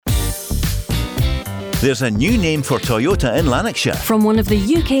There's a new name for Toyota in Lanarkshire. From one of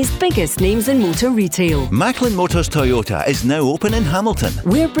the UK's biggest names in motor retail. Macklin Motors Toyota is now open in Hamilton.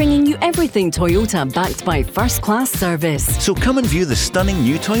 We're bringing you everything Toyota backed by first-class service. So come and view the stunning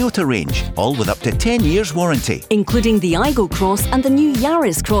new Toyota range, all with up to 10 years warranty. Including the Igo Cross and the new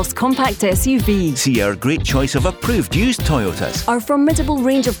Yaris Cross compact SUV. See our great choice of approved used Toyotas. Our formidable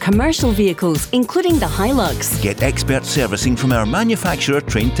range of commercial vehicles, including the Hilux. Get expert servicing from our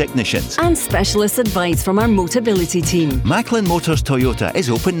manufacturer-trained technicians. And specialist advice from our Motability team. Macklin Motors Toyota is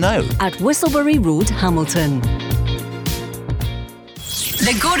open now. At Whistlebury Road, Hamilton.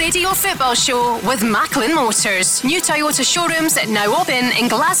 The Go Radio Football Show with Macklin Motors. New Toyota showrooms now open in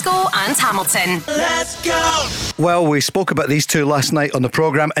Glasgow and Hamilton. Let's go! Well, we spoke about these two last night on the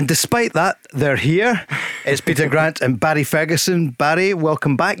programme, and despite that, they're here. It's Peter Grant and Barry Ferguson. Barry,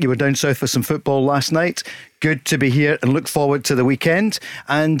 welcome back. You were down south for some football last night. Good to be here and look forward to the weekend.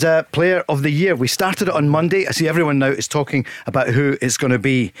 And Player of the Year, we started it on Monday. I see everyone now is talking about who it's going to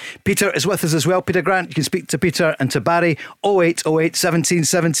be. Peter is with us as well. Peter Grant, you can speak to Peter and to Barry. 0808 17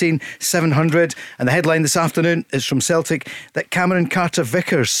 17 700. And the headline this afternoon is from Celtic that Cameron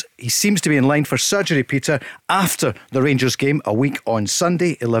Carter-Vickers, he seems to be in line for surgery, Peter, after the Rangers game a week on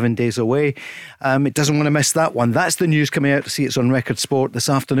Sunday, 11 days away. It doesn't want to miss that one. That's the news coming out. To see it's on Record Sport this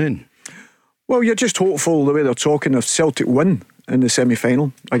afternoon. Well, you're just hopeful the way they're talking if Celtic win in the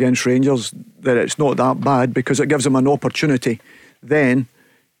semi-final against Rangers that it's not that bad, because it gives them an opportunity then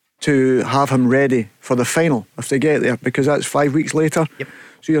to have him ready for the final if they get there, because that's 5 weeks later. Yep.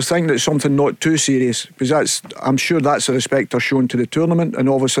 So you're thinking it's something not too serious, because I'm sure that's the respect they're shown to the tournament. And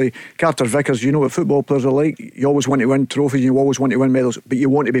obviously Carter-Vickers, you know what football players are like. You always want to win trophies, you always want to win medals, but you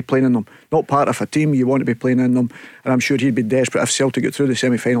want to be playing in them, not part of a team. You want to be playing in them, and I'm sure he'd be desperate if Celtic get through the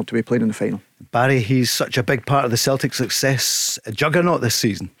semi-final to be playing in the final. Barry, he's such a big part of the Celtic success, a juggernaut this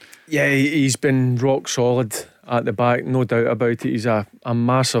season. Yeah, he's been rock solid at the back, no doubt about it. He's a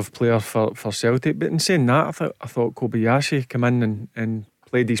massive player for Celtic. But in saying that, I thought Kobayashi came in and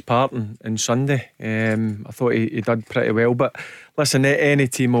played his part in Sunday. I thought he did pretty well. But listen, any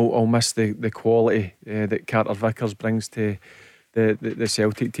team will miss the quality that Carter-Vickers brings to the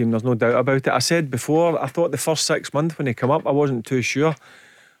Celtic team. There's no doubt about it. I said before, I thought the first 6 months when he came up, I wasn't too sure.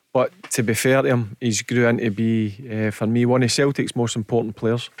 But to be fair to him, he's grew into be, for me, one of Celtic's most important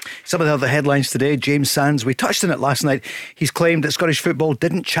players. Some of the other headlines today, James Sands, we touched on it last night. He's claimed that Scottish football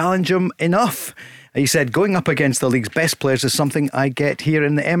didn't challenge him enough. He said, going up against the league's best players is something I get here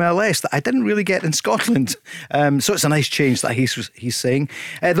in the MLS that I didn't really get in Scotland. So it's a nice change that he's saying.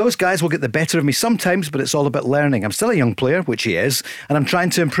 Those guys will get the better of me sometimes, but it's all about learning. I'm still a young player, which he is, and I'm trying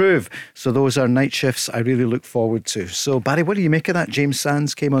to improve. So those are night shifts I really look forward to. So Barry, what do you make of that? James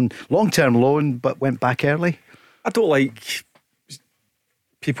Sands came on long-term loan but went back early. I don't like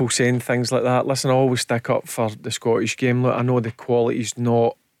people saying things like that. Listen, I always stick up for the Scottish game. Look, I know the quality's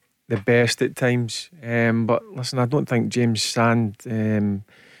not the best at times, but listen, I don't think James Sand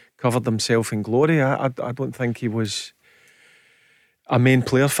covered himself in glory. I don't think he was a main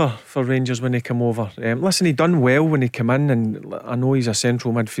player for Rangers when he came over. Listen, he done well when he came in, and I know he's a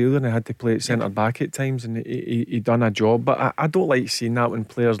central midfielder and he had to play at centre back at times, and he done a job. But I don't like seeing that when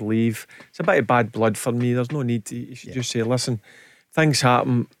players leave. It's a bit of bad blood for me. There's no need to. You should just say, listen, things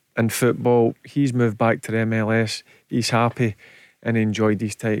happen in football. He's moved back to the MLS. He's happy and enjoyed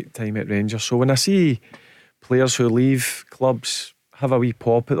his time at Rangers. So when I see players who leave clubs have a wee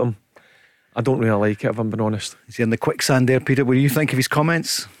pop at them, I don't really like it, if I'm being honest. Is he in the quicksand there, Peter? What do you think of his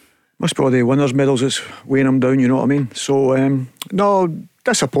comments? Must be all the winners' medals that's weighing him down, you know what I mean? So, no,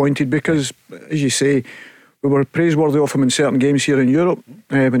 disappointed, because, as you say, we were praiseworthy of him in certain games here in Europe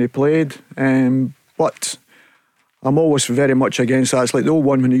when he played. But I'm always very much against that. It's like the old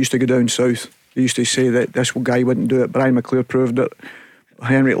one when he used to go down south. They used to say that this guy wouldn't do it. Brian McClure proved it.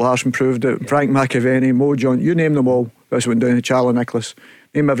 Henrik Larsson proved it. Frank McAvenny, Mo John, you name them all. That's went down. Charlie Nicholas.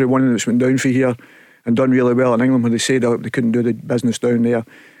 Name every one of them that's went down for here and done really well in England when they said they couldn't do the business down there.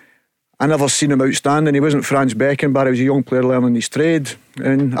 I never seen him outstanding. He wasn't Franz Beckenbauer. He was a young player learning his trade.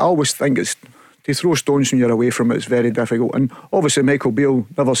 And I always think it's to throw stones when you're away from it is very difficult. And obviously Michael Beale,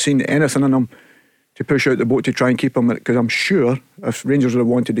 never seen anything in him to push out the boat to try and keep him, because I'm sure if Rangers would have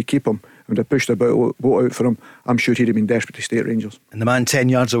wanted to keep him and have pushed the boat out for him, I'm sure he'd have been desperate to stay at Rangers. And the man 10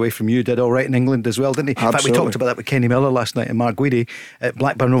 yards away from you did all right in England as well, didn't he? Absolutely. In fact, we talked about that with Kenny Miller last night and Mark Guidi at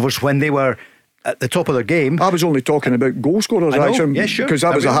Blackburn Rovers when they were at the top of their game. I was only talking about goal scorers, actually. Yeah, sure. Because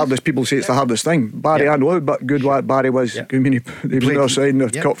that was the hardest. People say it's the hardest thing. Barry, I know, but good lad Barry was. I mean, he was on our side in the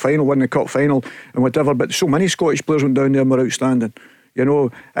cup final, won the cup final and whatever. But so many Scottish players went down there and were outstanding. you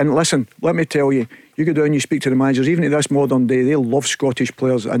know. And listen, let me tell you, you go down, you speak to the managers, even in this modern day, they love Scottish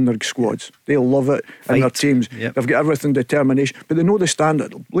players in their squads. They love it in their teams. Yep. They've got everything, determination, but they know the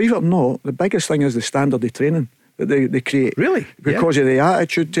standard. Believe it or not, the biggest thing is the standard of training that they create. Really? Because of the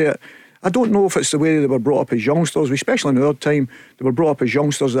attitude to it. I don't know if it's the way they were brought up as youngsters, especially in our time. They were brought up as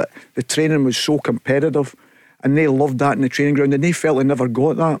youngsters that the training was so competitive, and they loved that in the training ground, and they felt they never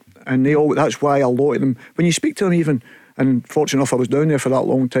got that. And that's why a lot of them, when you speak to them even, and fortunate enough I was down there for that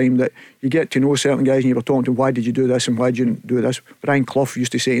long time, that you get to know certain guys and you were talking to them, why did you do this and why did you do this? Brian Clough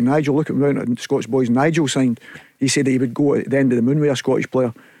used to say to Nigel, look at the amount of Scots boys Nigel signed. He said that he would go at the end of the moon with a Scottish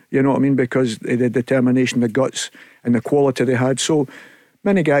player, you know what I mean, because of the determination, the guts and the quality they had. So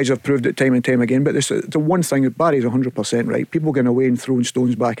many guys have proved it time and time again, but the one thing that Barry's 100% right. People going away and throwing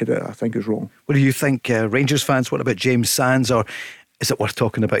stones back at it, I think, is wrong. What do you think, Rangers fans? What about James Sands, or is it worth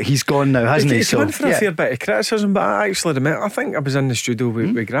talking about? He's gone now, hasn't he? He's gone for a fair bit of criticism, but I actually remember, I think I was in the studio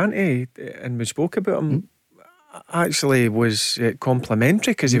with Granty and we spoke about him. I actually was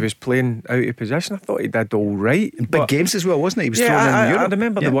complimentary because he was playing out of position. I thought he did all right. In big games as well, wasn't he? He was thrown in Europe. I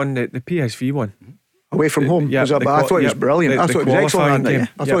remember the one, the PSV one. Away from home, Yeah, but I thought he was brilliant. I thought he was excellent that night.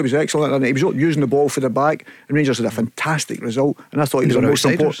 I thought he was excellent that night. He was using the ball for the back, and Rangers had a fantastic result. And I thought he was our most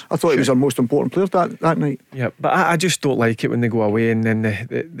important. I thought he was our most important player that night. Yeah, but I just don't like it when they go away and then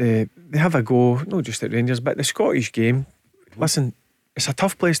they have a go. Not just at Rangers, but the Scottish game. Listen, it's a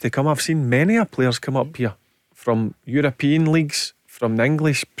tough place to come. I've seen many players come up here from European leagues, from the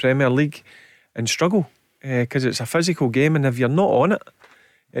English Premier League, and struggle because it's a physical game, and if you're not on it,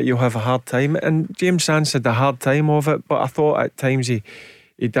 you'll have a hard time. And James Sands had a hard time of it, but I thought at times he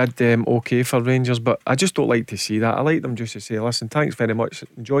did okay for Rangers. But I just don't like to see that. I like them just to say, listen, thanks very much,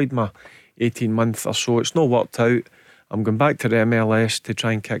 enjoyed my 18 months or so, it's not worked out, I'm going back to the MLS to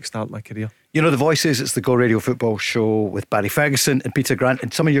try and kickstart my career. You know the voices, it's the Go Radio Football Show with Barry Ferguson and Peter Grant,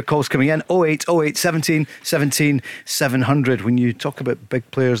 and some of your calls coming in 0808 17 17 700. When you talk about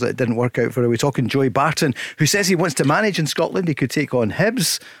big players that didn't work out for, we're talking Joey Barton, who says he wants to manage in Scotland. He could take on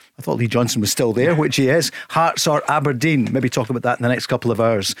Hibs. I thought Lee Johnson was still there, which he is. Hearts or Aberdeen. Maybe talk about that in the next couple of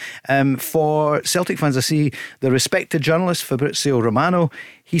hours. For Celtic fans, I see the respected journalist Fabrizio Romano.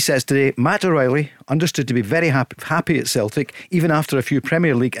 He says today, Matt O'Reilly, understood to be very happy at Celtic, even after a few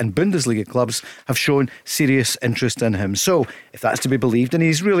Premier League and Bundesliga clubs have shown serious interest in him. So, if that's to be believed, and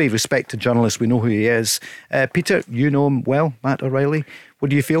he's really a respected journalist, we know who he is. Peter, you know him well, Matt O'Reilly. What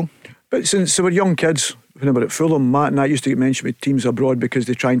do you feel? But since they were young kids, when they were at Fulham, Matt and I used to get mentioned with teams abroad because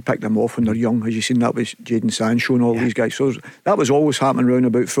they try and pick them off when they're young. As you've seen, that with Jadon Sancho and all these guys. So that was always happening round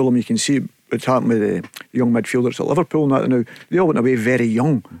about Fulham. You can see what's happened with the young midfielders at Liverpool and that now. They all went away very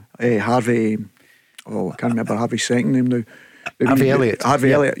young. Harvey, I can't remember Harvey's second name now. Harvey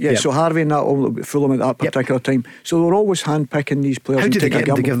Elliott. Yeah. So Harvey and that all Fulham at that particular time. So they were always hand-picking these players. How did they get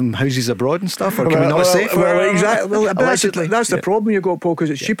them to give them houses abroad and stuff? Or can we not say? Exactly. Well, that's the problem you got, Paul,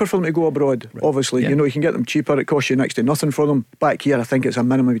 because it's cheaper for them to go abroad. Right. Obviously, you know, you can get them cheaper. It costs you next to nothing for them. Back here, I think it's a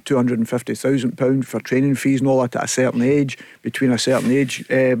minimum of £250,000 for training fees and all that at a certain age, between a certain age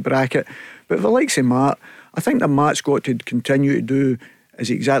bracket. But the likes of Matt, I think that Matt's got to continue to do is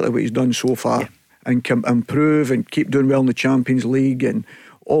exactly what he's done so far. And improve and keep doing well in the Champions League and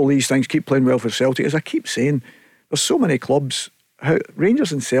all these things, keep playing well for Celtic. As I keep saying, there's so many clubs,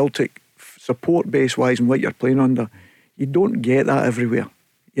 Rangers and Celtic, support base wise and what you're playing under, you don't get that everywhere.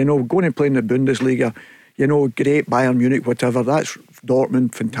 You know, going and playing the Bundesliga, you know, great, Bayern Munich, whatever, that's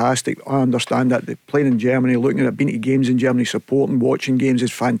Dortmund, fantastic. I understand that. They're playing in Germany, looking at, being to games in Germany, supporting, watching games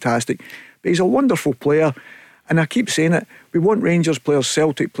is fantastic. But he's a wonderful player, and I keep saying it, we want Rangers players,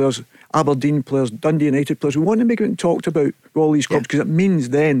 Celtic players, Aberdeen players, Dundee United players. We want to make it talked about with all these clubs because it means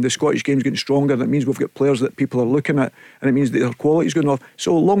then the Scottish game's getting stronger, and it means we've got players that people are looking at, and it means that their quality's going off.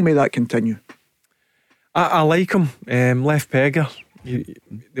 So long may that continue. I like him, left pegger.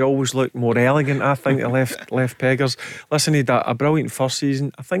 They always look more elegant, I think, the left peggers. Listen, he had a brilliant first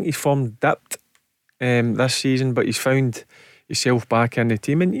season. I think his form dipped this season, but he's found himself back in the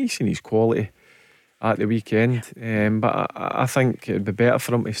team, and he's seen his quality at the weekend. But I think it'd be better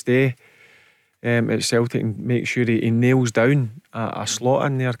for him to stay at Celtic and make sure he nails down a slot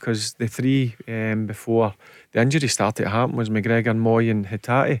in there, because the three before the injury started to happen was McGregor, Moy and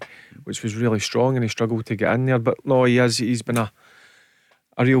Hatate, which was really strong, and he struggled to get in there. But no, he's been a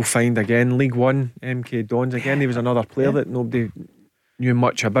real find again. League One, MK Dons again. He was another player that nobody knew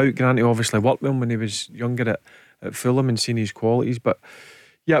much about. Granted, obviously worked with him when he was younger at Fulham and seen his qualities, but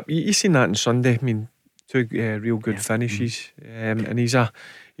yeah, you seen that on Sunday. I mean, two real good finishes, and he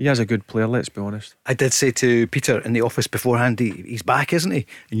is a good player, let's be honest. I did say to Peter in the office beforehand, he's back, isn't he?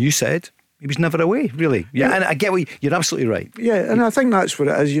 And you said He was never away, really. Yeah, and I get what you're absolutely right. Yeah, and I think that's what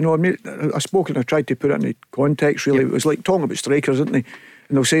it is. You know, I mean, I spoke and I tried to put it in context, really. It was like talking about strikers, isn't he?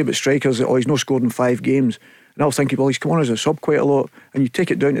 And they'll say about strikers that, he's not scored in 5 games. And I'll think, well, he's come on as a sub quite a lot. And you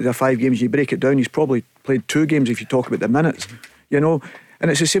take it down to the 5 games, you break it down, he's probably played 2 games if you talk about the minutes, you know. And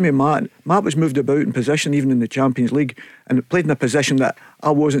it's the same with Matt. Matt was moved about in position, even in the Champions League, and played in a position that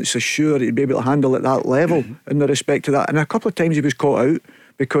I wasn't so sure he'd be able to handle at that level in the respect to that. And a couple of times he was caught out,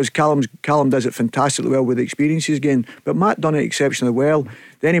 because Callum does it fantastically well with the experience he's gained, but Matt done it exceptionally well.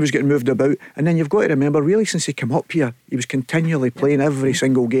 Then he was getting moved about, and then you've got to remember, really, since he came up here, he was continually playing every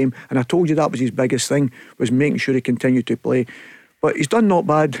single game, and I told you that was his biggest thing, was making sure he continued to play. But he's done not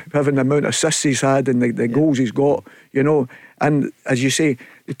bad, having the amount of assists he's had and the goals he's got, you know. And as you say,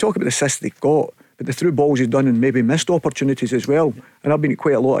 they talk about the assists they've got, but the through balls he's done and maybe missed opportunities as well. And I've been at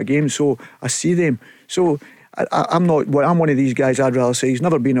quite a lot of games, so I see them. So I'm one of these guys. I'd rather say he's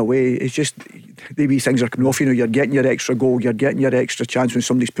never been away. It's just the wee things are coming off. You know, you're getting your extra goal, you're getting your extra chance when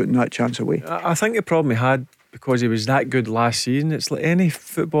somebody's putting that chance away. I think the problem he had, because he was that good last season, it's like any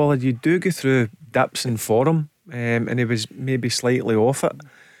footballer, you do go through dips in form, and he was maybe slightly off it,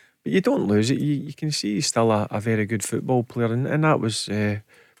 but you don't lose it. You can see he's still a very good football player, and that was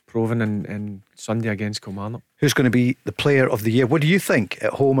proven in Sunday against Kilmarnock. Who's going to be the player of the year? What do you think?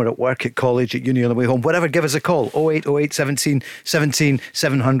 At home or at work, at college, at uni, on the way home, whatever, give us a call. 0808 17 17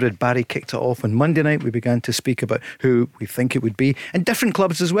 700. Barry kicked it off on Monday night. We began to speak about who we think it would be, and different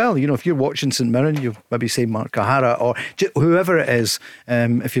clubs as well. You know, if you're watching St Mirren, you'll maybe say Mark O'Hara, or whoever it is.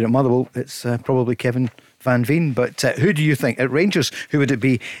 If you're at Motherwell, it's probably Kevin Van Veen. But who do you think? At Rangers, who would it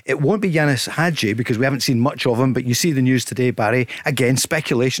be? It won't be Yanis Hadji, because we haven't seen much of him, but you see the news today, Barry. Again,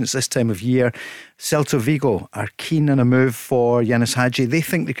 speculations this time of year. Celta Vigo are keen on a move for Yanis Hadji. They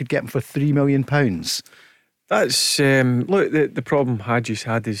think they could get him for £3 million. That's look, the problem Hadji's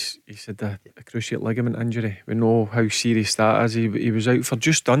had is he's had a cruciate ligament injury. We know how serious that is. He was out for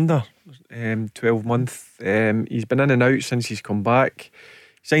just under 12 months. He's been in and out since he's come back.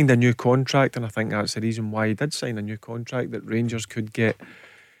 Signed a new contract, and I think that's the reason why he did sign a new contract, that Rangers could get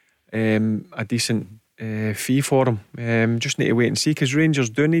a decent fee for him. Just need to wait and see, because Rangers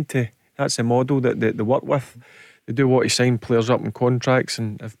do need to. That's the model that they work with. They do want to sign players up in contracts,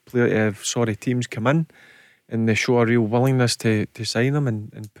 and if teams come in and they show a real willingness to sign them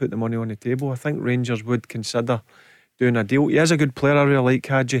and put the money on the table, I think Rangers would consider doing a deal. He is a good player. I really like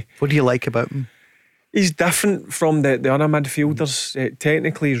Hadji. What do you like about him? He's different from the other midfielders.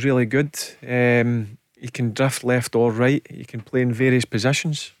 Technically he's really good. He can drift left or right. He can play in various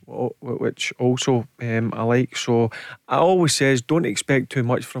positions, which also I like. So I always says, don't expect too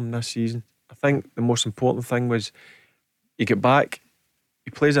much from this season. I think the most important thing was he get back, he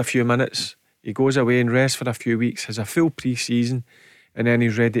plays a few minutes, he goes away and rests for a few weeks, has a full pre-season, and then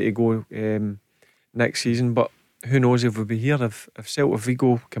he's ready to go next season. But who knows if we'll be here. If Celta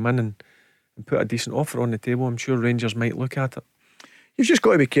Vigo come in and put a decent offer on the table, I'm sure Rangers might look at it. You've just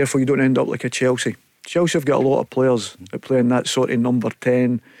got to be careful you don't end up like a Chelsea. Chelsea have got a lot of players that play in that sort of number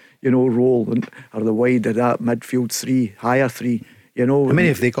 10, role, and are the wide of that midfield 3, higher 3. How many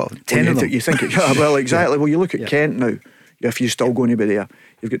have they got? 10 of them. You think well, exactly. Well, you look at Kent now. If you're still going to be there,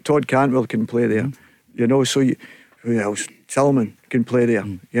 you've got Todd Cantwell can play there. So who else? Tillman can play there.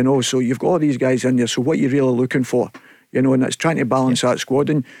 So you've got all these guys in there. So what you're really looking for, and it's trying to balance that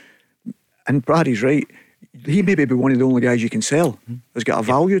squad. And Brady's right. He may be one of the only guys you can sell that's got a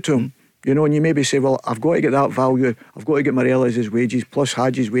value to him. And you maybe say, well, I've got to get that value. I've got to get Morelos' wages plus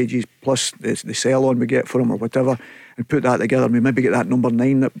Hadji's wages plus the sell on we get for him or whatever, and put that together. We maybe get that number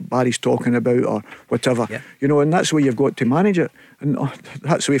 9 that Barry's talking about or whatever. And that's the way you've got to manage it. And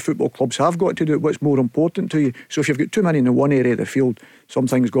that's the way football clubs have got to do it. What's more important to you? So if you've got too many in the one area of the field,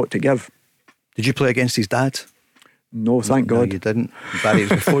 something's got to give. Did you play against his dad? No, thank God. No, you didn't. Barry, it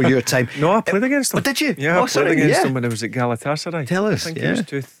was before your time. No, I played against him. Oh, did you? Yeah, I played against him when I was at Galatasaray. Tell us. I think it was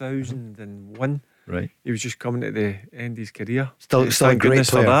 2001. Right. He was just coming to the end of his career. Still a great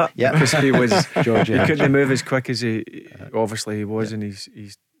player. For that. Yeah. Because he was Georgia. He couldn't move as quick as he obviously he was in his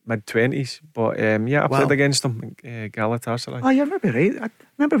mid-20s. But I played against him in Galatasaray. Oh, you're maybe right. I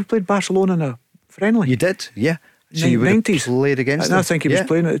remember we played Barcelona in a friendly. You did? Yeah. So you would have played against him. I think he was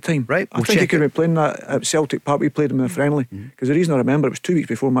playing at the time. Right. I think he could have been playing that at Celtic Park. We played him in a friendly. Because the reason I remember, it was 2 weeks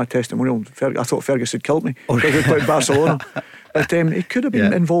before my testimonial. I thought Ferguson had killed me because we played Barcelona. But he could have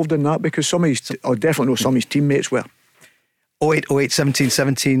been involved in that, because some of his, definitely know some of his teammates were. 0808 17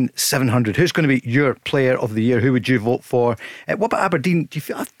 17 700. Who's going to be your player of the year? Who would you vote for? What about Aberdeen? Do you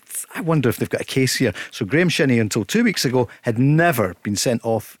feel? I wonder if they've got a case here. So Graham Shinney, until 2 weeks ago, had never been sent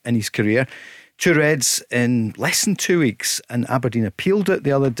off in his career. 2 reds in less than 2 weeks, and Aberdeen appealed it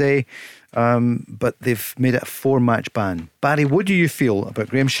the other day. but they've made it a 4-match ban. Barry, what do you feel about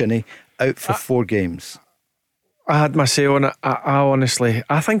Graham Shinnie out for 4 games? I had my say on it. I honestly,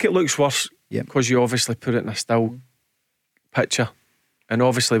 I think it looks worse Yep. because you obviously put it in a still picture, and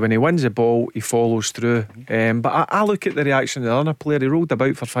obviously when he wins the ball, he follows through. But I look at the reaction of the other player. He rolled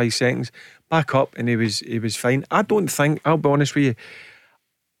about for 5 seconds, back up, and he was fine. I don't think, I'll be honest with you,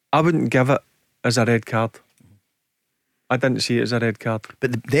 I wouldn't give it as a red card. I didn't see it as a red card.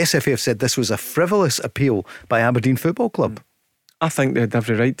 But the SFA have said this was a frivolous appeal by Aberdeen Football Club. I think they had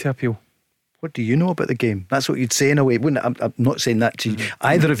every right to appeal. What do you know about the game? That's what you'd say in a way, wouldn't it? I'm not saying that to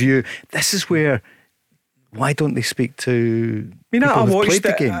either of you. This is where, why don't they speak to people who've played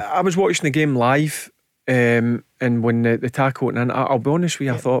the game? I was watching the game live, and when the tackle went in, I'll be honest with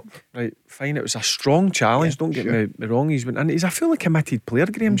you, I thought, right, fine, it was a strong challenge, don't get me wrong. He's a fully committed player,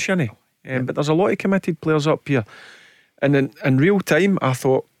 Graham Shinnie, but there's a lot of committed players up here, and in real time I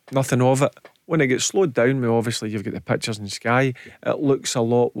thought nothing of it. When it gets slowed down, obviously you've got the pictures in Sky, it looks a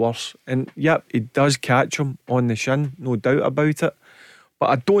lot worse. And yep, he does catch him on the shin, no doubt about it. But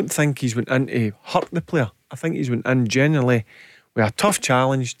I don't think he's went in to hurt the player. I think he's went in generally with a tough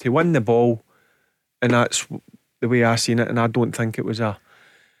challenge to win the ball, and that's the way I seen it. And I don't think it was a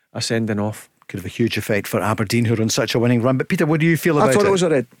sending off. Could have a huge effect for Aberdeen, who are on such a winning run. But Peter, what do you feel about it? I thought it was a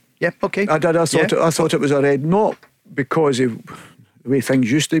red. Yeah, okay. I did. I thought it was a red, not because of the way things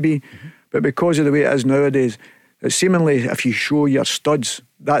used to be, but because of the way it is nowadays. It's seemingly, if you show your studs,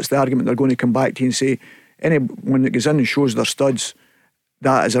 that's the argument they're going to come back to you and say, anyone that goes in and shows their studs,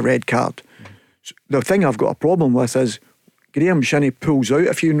 that is a red card. So the thing I've got a problem with is Graham Shinnie pulls out.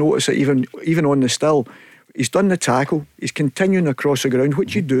 If you notice it, even on the still, he's done the tackle, he's continuing across the ground,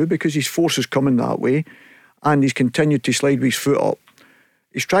 which you do because his force is coming that way, and he's continued to slide with his foot up.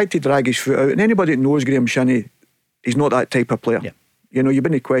 He's tried to drag his foot out, and anybody that knows Graham Shinnie, he's not that type of player. Yeah. You know, you've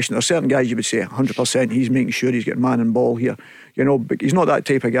been in question. There are certain guys you would say 100% he's making sure he's getting man and ball here. You know, but he's not that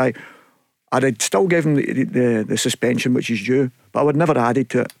type of guy. I'd still give him the suspension, which is due, but I would never add it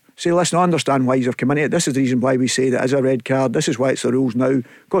to it. Say, listen, I understand why you've come in here. This is the reason why we say that as a red card. This is why it's the rules now,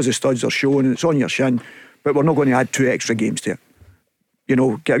 because the studs are showing and it's on your shin. But we're not going to add 2 extra games to it. You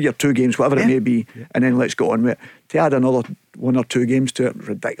know, get your 2 games, whatever it may be, and then let's go on with it. To add another 1 or 2 games to it,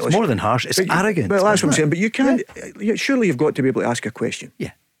 ridiculous. It's more than harsh, it's arrogant. Well, that's what I'm saying. But you can't, surely you've got to be able to ask a question.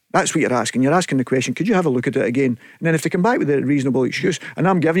 Yeah. That's what you're asking. You're asking the question, could you have a look at it again? And then if they come back with a reasonable excuse, and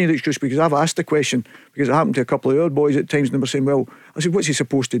I'm giving you the excuse because I've asked the question, because it happened to a couple of other boys at times, and they were saying, well, I said, what's he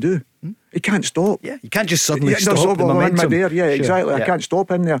supposed to do? He can't stop. Yeah, you can't just suddenly stop the momentum. Yeah, sure. Exactly. I can't stop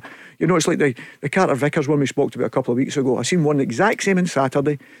in there. You know, it's like the Carter Vickers one we spoke about a couple of weeks ago. I seen one the exact same on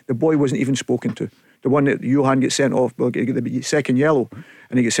Saturday. The boy wasn't even spoken to. The one that Johan gets sent off, well, get the second yellow,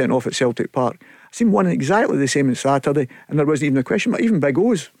 and he gets sent off at Celtic Park. I seen one exactly the same on Saturday, and there wasn't even a question. But even Big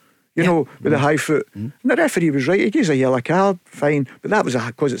O's, you know, with the high foot. And the referee was right. He gives a yellow card, fine. But that was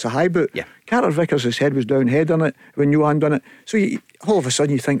because it's a high boot. Yeah. Carter Vickers' head was down, head on it when Johan done it. So all of a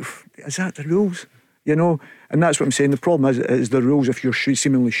sudden you think, is that the rules? You know, and that's what I'm saying. The problem is the rules if you're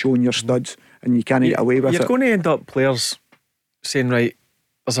seemingly showing your studs and you can't get away with it. You're going to end up players saying, right,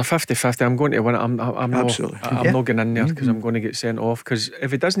 there's a 50-50, I'm going to win it. I'm not going in there because I'm going to get sent off. Because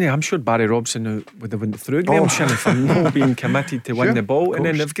if it doesn't, I'm sure Barry Robson would have went through Graham Shinnie for not being committed to win the ball. And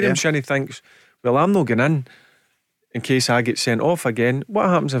then if Graham Shinnie thinks, well, I'm not going in case I get sent off again, what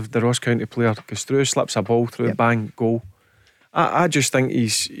happens if the Ross County player goes through, slips a ball through, bang, goal? I just think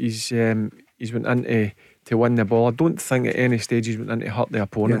he's went in to win the ball. I don't think at any stage he's went in to hurt the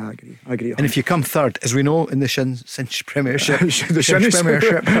opponent. Yeah, I agree. And if you come third, as we know in the Cinch Premiership, the Shinnie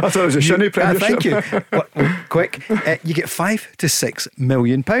Premiership, I thought it was a Shinnie Premiership. Thank you. Quick, you get £5 to £6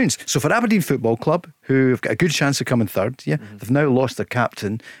 million. So for Aberdeen Football Club, who have got a good chance of coming third, they've now lost their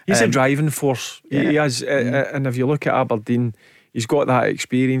captain. He's a driving force. He has, and if you look at Aberdeen, he's got that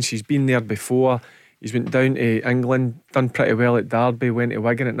experience. He's been there before. He's went down to England, done pretty well at Derby, went to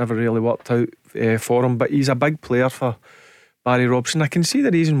Wigan. It never really worked out for him, but he's a big player for Barry Robson. I can see the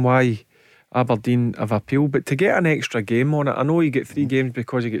reason why Aberdeen have appealed, but to get an extra game on it, I know you get 3 games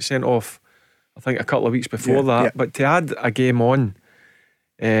because he gets sent off I think a couple of weeks before that, but to add a game on,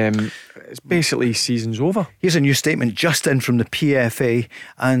 it's basically season's over. Here's a new statement just in from the PFA,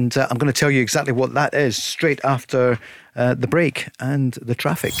 and I'm going to tell you exactly what that is straight after the break and the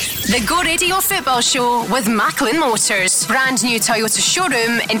traffic. The Go Radio Football Show with Macklin Motors. Brand new Toyota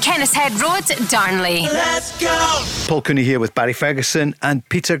showroom in Kennishead Road, Darnley. Let's go! Paul Cooney here with Barry Ferguson and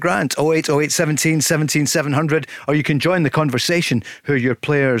Peter Grant. 0808 17 17 700, or you can join the conversation. Who are your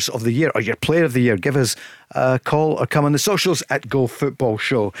players of the year or your player of the year? Give us call or come on the socials at Go Football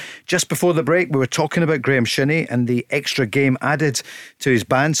Show. Just before the break, we were talking about Graham Shinney and the extra game added to his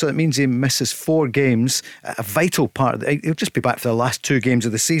ban, so it means he misses 4 games, a vital part. He'll just be back for the last 2 games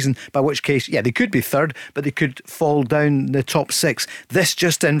of the season, by which case, yeah, they could be third, but they could fall down the top 6. This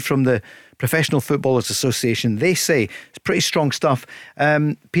just in from the Professional Footballers Association. They say it's pretty strong stuff.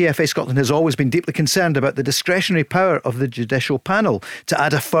 PFA Scotland has always been deeply concerned about the discretionary power of the judicial panel to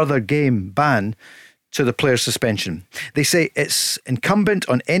add a further game ban to the player's suspension. They say it's incumbent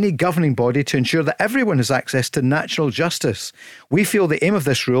on any governing body to ensure that everyone has access to natural justice. We feel the aim of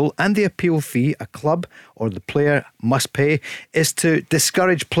this rule and the appeal fee a club or the player must pay is to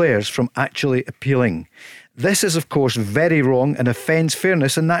discourage players from actually appealing. This is, of course, very wrong and offends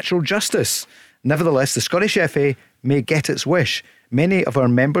fairness and natural justice. Nevertheless, the Scottish FA may get its wish. Many of our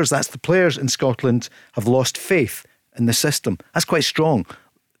members, that's the players in Scotland, have lost faith in the system. That's quite strong.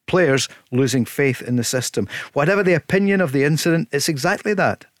 Players losing faith in the system. Whatever the opinion of the incident, it's exactly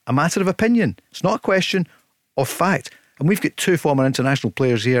that. A matter of opinion. It's not a question of fact. And we've got 2 former international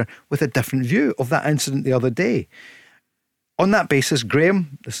players here with a different view of that incident the other day. On that basis,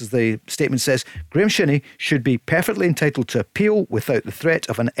 Graham, this is the statement says, Graham Shinney should be perfectly entitled to appeal without the threat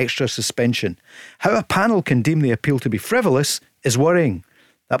of an extra suspension. How a panel can deem the appeal to be frivolous is worrying.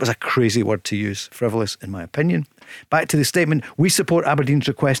 That was a crazy word to use, frivolous in my opinion. Back to the statement, we support Aberdeen's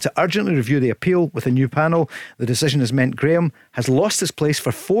request to urgently review the appeal with a new panel. The decision has meant Graham has lost his place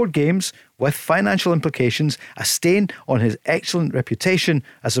for 4 games with financial implications, a stain on his excellent reputation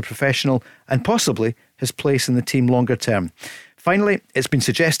as a professional and possibly his place in the team longer term. Finally, it's been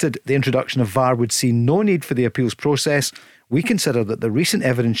suggested the introduction of VAR would see no need for the appeals process. We consider that the recent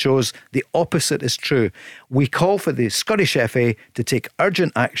evidence shows the opposite is true. We call for the Scottish FA to take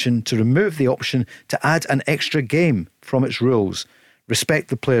urgent action to remove the option to add an extra game from its rules, respect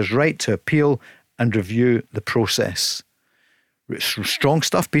the player's right to appeal and review the process. Strong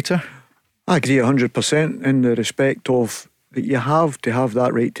stuff, Peter. I agree 100% in the respect of that you have to have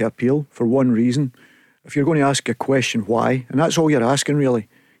that right to appeal for one reason. If you're going to ask a question, why? And that's all you're asking, really.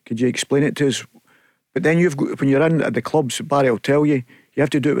 Could you explain it to us? But then you've got, when you're in at the clubs, Barry will tell you, you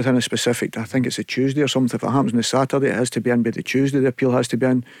have to do it within a specific, I think it's a Tuesday or something. If it happens on a Saturday, it has to be in by the Tuesday, the appeal has to be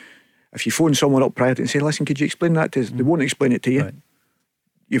in. If you phone someone up prior to and say, listen, could you explain that to us? They won't explain it to you. Right.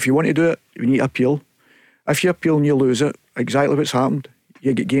 If you want to do it, you need to appeal. If you appeal and you lose it, exactly what's happened,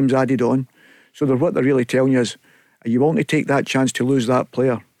 you get games added on. So what they're really telling you is, are you willing to take that chance to lose that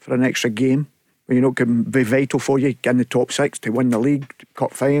player for an extra game? When you know it can be vital for you, get in the top 6 to win the league,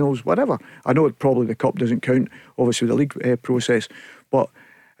 cup finals, whatever. I know probably the cup doesn't count, obviously, with the league process, but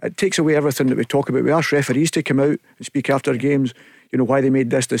it takes away everything that we talk about. We ask referees to come out and speak after games, you know, why they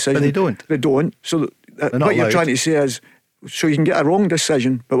made this decision. But they don't. They don't. So what you're trying to say is, so you can get a wrong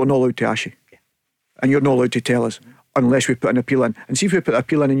decision, but we're not allowed to ask you. Yeah. And you're not allowed to tell us unless we put an appeal in. And see if we put an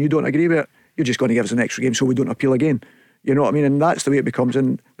appeal in and you don't agree with it, you're just going to give us an extra game so we don't appeal again. You know what I mean? And that's the way it becomes,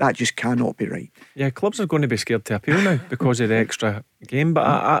 and that just cannot be right. Yeah, clubs are going to be scared to appeal now because of the extra game. But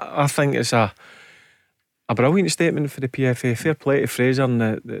I think it's a brilliant statement for the PFA. Fair play to Fraser and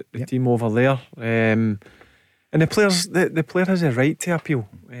the team over there. And the player has a right to appeal.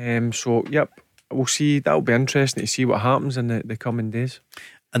 So, we'll see. That'll be interesting to see what happens in the coming days.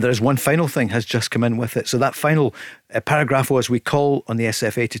 And there is one final thing has just come in with it. So that final paragraph was, we call on the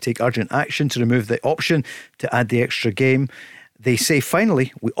SFA to take urgent action to remove the option to add the extra game. They say,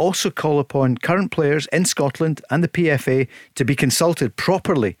 finally, we also call upon current players in Scotland and the PFA to be consulted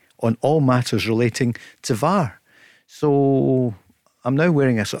properly on all matters relating to VAR. So I'm now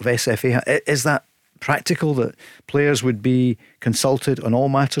wearing a sort of SFA hat. Is that practical, that players would be consulted on all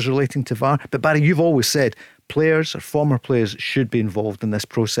matters relating to VAR? But Barry, you've always said players or former players should be involved in this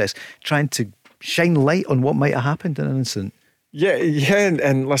process, trying to shine light on what might have happened in an incident. Yeah,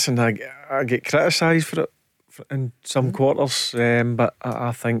 and listen, I get criticised for it in some quarters, but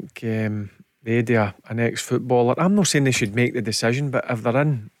I think the idea an ex-footballer, I'm not saying they should make the decision, but if they're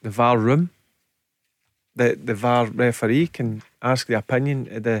in the VAR room, the VAR referee can ask the opinion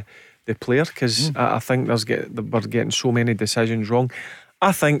of the player, because I think we're getting so many decisions wrong.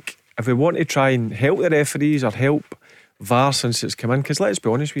 I think if we want to try and help the referees or help VAR since it's come in, because let's be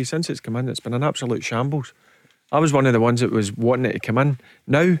honest with you, since it's come in, it's been an absolute shambles. I was one of the ones that was wanting it to come in.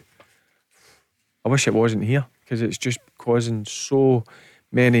 Now, I wish it wasn't here, because it's just causing so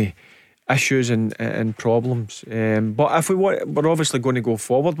many issues and problems. But if we're obviously going to go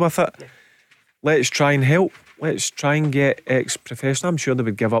forward with it, let's try and help. Let's try and get ex-professional. I'm sure they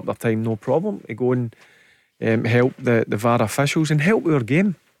would give up their time, no problem, to go and help the VAR officials and help our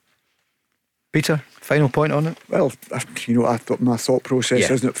game. Peter, final point on it? Well, I thought my thought process,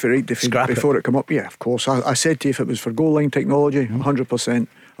 Yeah. isn't it, for right before it come up? Yeah, of course. I said to you, if it was for goal line technology, 100%,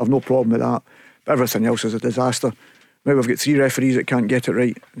 I've no problem with that. But everything else is a disaster. Now we've got 3 referees that can't get it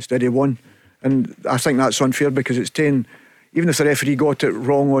right instead of 1. And I think that's unfair, because it's 10. Even if the referee got it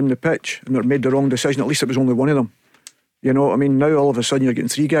wrong on the pitch and they made the wrong decision, at least it was only one of them. You know what I mean? Now all of a sudden you're getting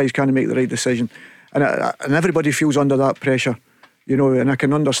 3 guys can't make the right decision. And everybody feels under that pressure. You know, and I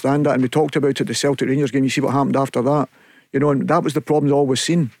can understand that. And we talked about it, the Celtic Rangers game. You see what happened after that. You know, and that was the problem always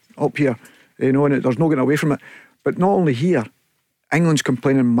seen up here. You know, and there's no getting away from it. But not only here, England's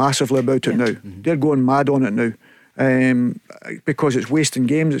complaining massively about it now. They're going mad on it now. Because it's wasting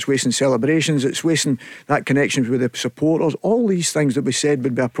games, it's wasting celebrations, it's wasting that connection with the supporters. All these things that we said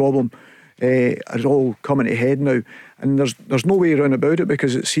would be a problem are all coming to head now, and there's no way around about it,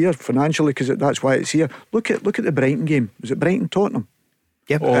 because it's here financially, because that's why it's here. Look at the Brighton game. Was it Brighton Tottenham?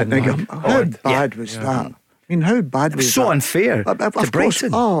 Yep. How bad was that? I mean, how bad was so that? unfair Of to course.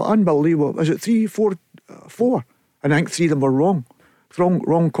 Brighton. Oh, unbelievable. Was it 3, 4, 4? And I think 3 of them were wrong.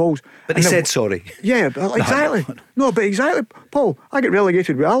 Wrong calls. But they said sorry. Yeah, exactly. No, but exactly. Paul, I get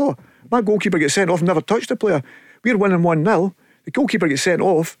relegated with Alloa. My goalkeeper gets sent off, never touched the player. We're winning 1-0. The goalkeeper gets sent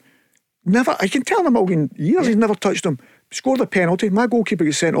off. Never. I can tell him in years he's never touched him. Scored a penalty. My goalkeeper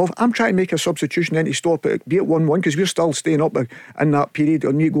gets sent off. I'm trying to make a substitution then to stop it, be it 1-1, because we're still staying up in that period.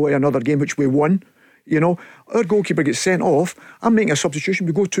 And you go to another game which we won. You know, our goalkeeper gets sent off. I'm making a substitution.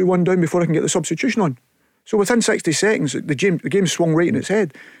 We go 2-1 down before I can get the substitution on. So within 60 seconds, the game swung right in its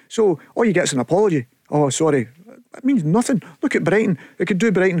head. So all you get is an apology. Oh, sorry. That means nothing. Look at Brighton. They could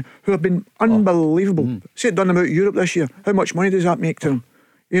do Brighton, who have been unbelievable. See it done them out of Europe this year. How much money does that make to them?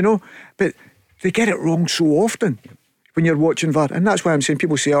 You know? But they get it wrong so often when you're watching VAR. And that's why I'm saying,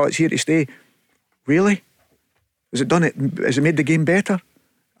 people say, oh, it's here to stay. Really? Has it made the game better?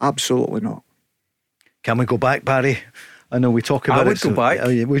 Absolutely not. Can we go back, Barry? I know we talk about it. I would go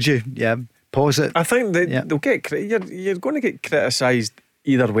back. Would you? Yeah. Pause it. I think that they'll get you're going to get criticised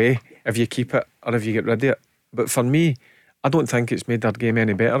either way, if you keep it or if you get rid of it. But for me, I don't think it's made their game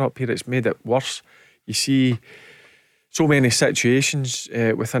any better up here. It's made it worse. You see so many situations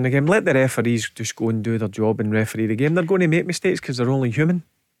within the game. Let the referees just go and do their job and referee the game. They're going to make mistakes because they're only human,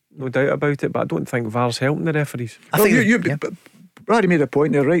 no doubt about it. But I don't think VAR's helping the referees. Brady made a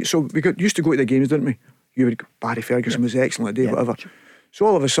point there, right? So we used to go to the games, didn't we? Barry Ferguson was excellent a day, whatever. Sure. So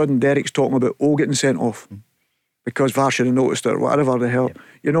all of a sudden Derek's talking about getting sent off because VAR should have noticed it or whatever the hell,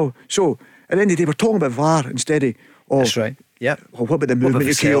 you know. So at the end of the day, we're talking about VAR instead of that's right. Yeah. Well, what about the movement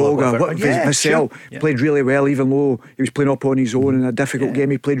of Kyoga? What Vassell played really well, even though he was playing up on his own in a difficult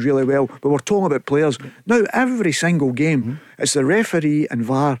game. He played really well. But we're talking about players now. Every single game, it's the referee and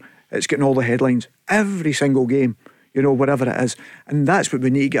VAR. It's getting all the headlines. Every single game. You know, whatever it is. And that's what we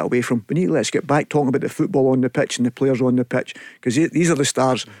need to get away from. We need to let's get back talking about the football on the pitch and the players on the pitch, because these are the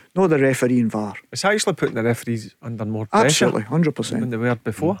stars, not the referee and VAR. It's actually putting the referees under more pressure. Absolutely, 100%. Than they were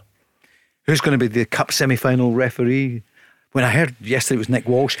before. Who's going to be the Cup semi-final referee? When I heard yesterday it was Nick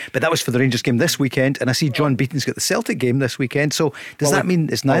Walsh, but that was for the Rangers game this weekend, and I see John Beaton's got the Celtic game this weekend. So does that mean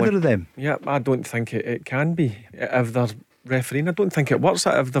it's neither of them? Yeah, I don't think it can be if they're refereeing. I don't think it works.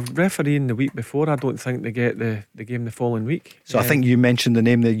 If they're refereeing the week before, I don't think they get the game the following week. So I think you mentioned the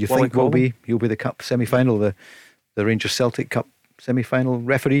name that you think he'll be the Cup semi-final, the Rangers Celtic Cup semi-final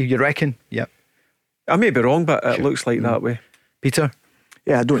referee, you reckon? Yeah. I may be wrong, but it looks like that way. Peter?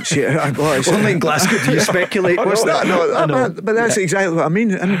 Yeah, I don't see it. Only in Glasgow do you speculate. What's that? No, but that's exactly what I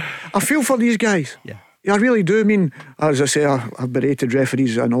mean. And I feel for these guys. Yeah, I really do. I mean, as I say, I've berated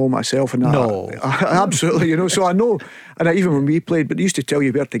referees and all myself, and absolutely, you know. So I know, and even when we played, but they used to tell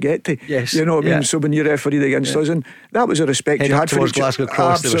you where to get to. Yes, you know what I mean. So when you refereed against us, and that was a respect you had for towards Glasgow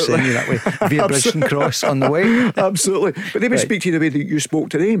Cross. Absolutely. They were saying you that way via Bridgeton Cross on the way. Absolutely, but they would speak to you the way that you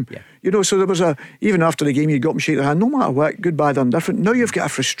spoke to them. Yeah. You know, so there was even after the game, you got them shake their hand, no matter what, good, bad, indifferent. Now you've got a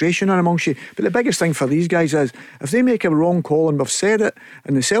frustration in amongst you. But the biggest thing for these guys is if they make a wrong call, and we've said it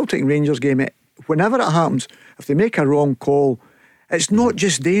in the Celtic and Rangers game, whenever it happens, if they make a wrong call, it's not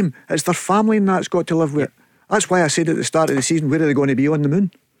just them, it's their family and that's got to live with it. That's why I said at the start of the season, where are they going to be on the moon?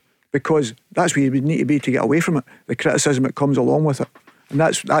 Because that's where you would need to be to get away from it, the criticism that comes along with it. And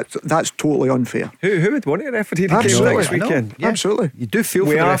that's totally unfair. Who would want to referee the game next weekend? Yeah. Absolutely. You do feel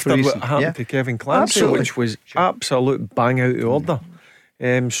for the referees. After what happened to Kevin Clancy, which was absolute bang out of order.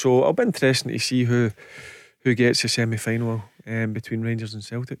 So it'll be interesting to see who gets the semi-final between Rangers and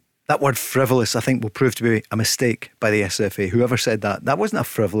Celtic. That word frivolous, I think, will prove to be a mistake by the SFA. Whoever said that wasn't a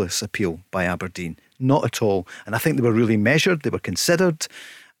frivolous appeal by Aberdeen. Not at all. And I think they were really measured, they were considered,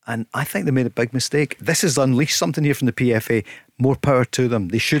 and I think they made a big mistake. This has unleashed something here from the PFA more power to them.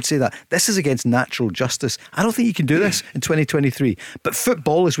 They should say that. This is against natural justice. I don't think you can do this in 2023. But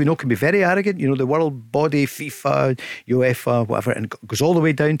football, as we know, can be very arrogant. You know, the world body, FIFA, UEFA, whatever, and it goes all the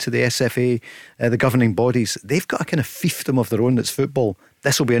way down to the SFA, the governing bodies. They've got a kind of fiefdom of their own that's football.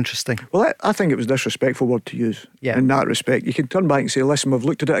 This will be interesting. Well, I think it was a disrespectful word to use in that respect. You can turn back and say, listen, we've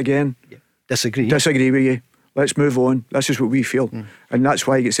looked at it again. Yeah. Disagree with you. Let's move on. This is what we feel. And that's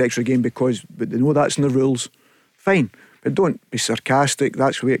why he gets extra game, because they know that's in the rules. Fine. But don't be sarcastic.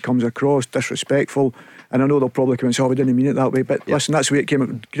 That's the way it comes across, disrespectful. And I know they'll probably come and say, we didn't mean it that way. But listen, that's the way it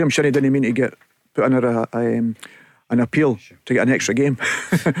came. Graham Shinnie didn't mean to get put under an appeal to get an extra game.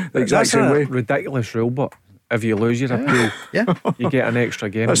 The exact same way. Ridiculous rule, but if you lose your appeal, you get an extra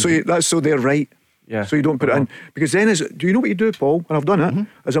game. That's so they're right. Yeah. So you don't put it in. Because then, do you know what you do, Paul? And I've done it.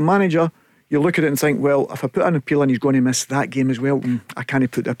 As a manager, you look at it and think, well, if I put an appeal in, he's going to miss that game as well. I can't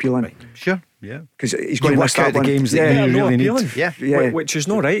put the appeal in. Right. Sure. Yeah. Because he's going to miss that the one. games that you really need. Yeah. Which is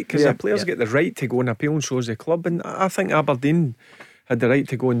not right, because the players get the right to go and appeal, and so as the club. And I think Aberdeen had the right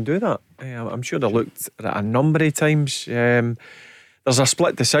to go and do that. I'm sure they looked at it a number of times. There's a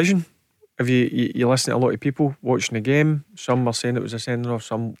split decision. If you listen to a lot of people watching the game, some were saying it was a send off,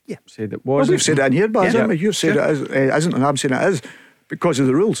 some said it wasn't. Well, we've said it in here, but you've said it isn't, and I'm saying it is because of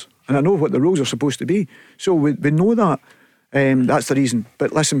the rules, and I know what the rules are supposed to be. So we know that. That's the reason.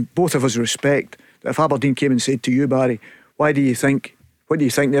 But listen, both of us respect that if Aberdeen came and said to you, Barry, what do you think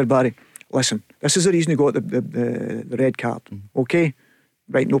there, Barry? Listen, this is the reason he got the red card. Okay?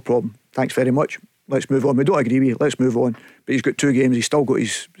 Right, no problem. Thanks very much. Let's move on. We don't agree with you. Let's move on. But he's got 2 games. He's still got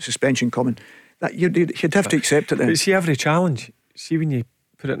his suspension coming. That you'd have to accept it then. But see, every challenge, see when you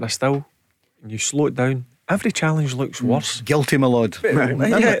put it in a still and you slow it down, every challenge looks worse. Guilty, my lord.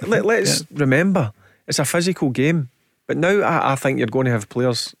 Let's remember, it's a physical game. But now I think you're going to have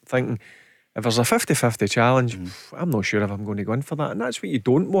players thinking, if there's a 50-50 challenge, I'm not sure if I'm going to go in for that. And that's what you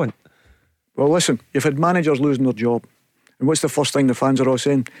don't want. Well, listen, you've had managers losing their job. And what's the first thing the fans are all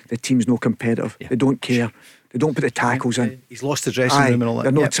saying? The team's no competitive. They don't care. They don't put the tackles in. He's lost the dressing room and all that.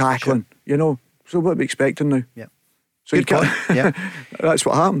 They're not tackling, you know. So what are we expecting now? Yeah. So you can't. That's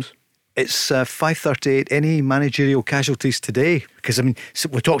what happens. It's 5:38. Any managerial casualties today? Because I mean,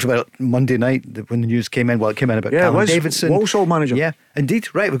 we talked about it Monday night when the news came in. Well, it came in about Callum Davidson, Walsall manager. Yeah,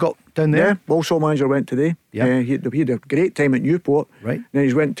 indeed. Right, we got down there. Yeah, Walsall manager went today. Yeah, he had a great time at Newport. Right. Then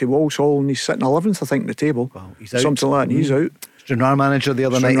he's went to Walsall and he's sitting 11th, I think, in the table. Wow, he's out. Something like that. And he's out. Stranraer manager the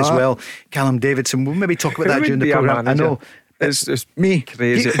other night as well. Callum Davidson. We'll maybe talk about that during the programme. I know. It's me.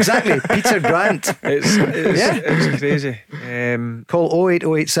 Crazy. Exactly. Peter Grant. It's crazy. Call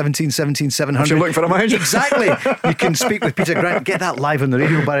 0808 17 17 700. You're looking for a manager. Exactly. You can speak with Peter Grant. Get that live on the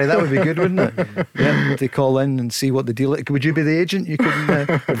radio, Barry. That would be good, wouldn't it? Yeah. To call in and see what the deal is. Would you be the agent? You could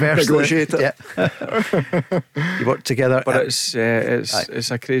reverse negotiate it. Yeah. You work together. But it's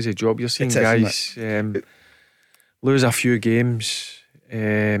a crazy job. You're seeing guys lose a few games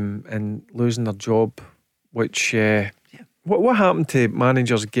and losing their job, which what happened to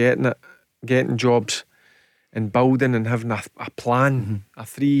managers getting jobs and building and having a plan, a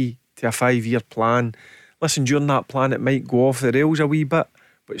 3 to a 5 year plan. Listen, during that plan it might go off the rails a wee bit,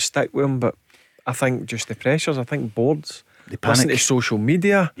 but stick with them. But I think just the pressures, I think boards, listen to social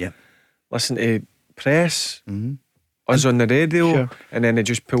media, listen to press, us on the radio, and then they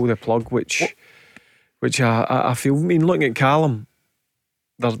just pull the plug, which I feel. I mean, looking at Callum,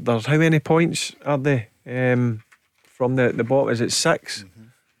 there's how many points are they from the bottom? Is it 6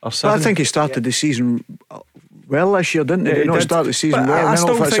 or 7? Well, I think he started the season well this year, didn't he? He did start the season well. I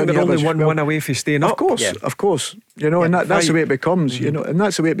still think they're only one away for staying up. Of course. You know, and that's the way it becomes. You know, and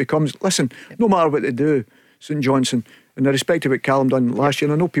that's the way it becomes. Listen, no matter what they do, St Johnstone, and the respect of what Callum done last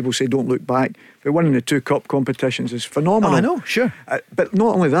year. And I know people say don't look back, but winning the 2 cup competitions is phenomenal. Oh, I know, sure. But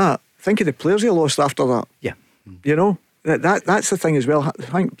not only that, think of the players he lost after that. Yeah. You know, that's the thing as well. I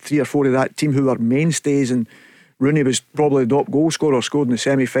think 3 or 4 of that team who were mainstays, and Rooney was probably the top goal scorer, scored in the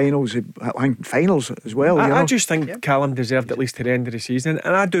semi-finals, I think finals as well. I just think Callum deserved at least to the end of the season,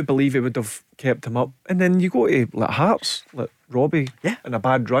 and I do believe it would have kept him up. And then you go to like Hearts, like Robbie, in a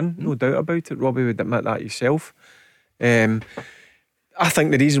bad run, no doubt about it. Robbie would admit that himself. I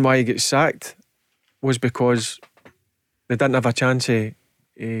think the reason why he gets sacked was because they didn't have a chance of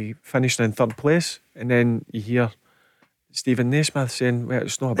finishing in 3rd place, and then you hear Stephen Naismith saying, well,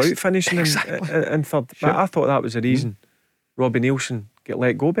 it's not about finishing in 3rd. But I thought that was the reason Robbie Nielsen get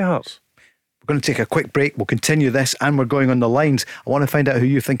let go by Hearts. We're going to take a quick break. We'll continue this, and we're going on the lines. I want to find out who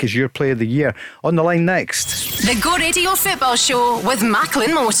you think is your player of the year. On the line next. The Go Radio Football Show with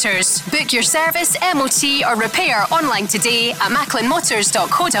Macklin Motors. Book your service, MOT or repair online today at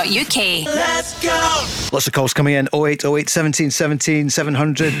macklinmotors.co.uk. Let's go! Lots of calls coming in. 0808 17 17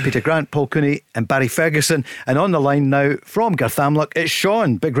 700. Peter Grant, Paul Cooney and Barry Ferguson. And on the line now from Garthamlock, it's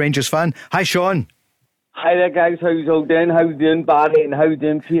Sean, big Rangers fan. Hi Sean. Hi there guys, how's all doing? How you doing Barry and how you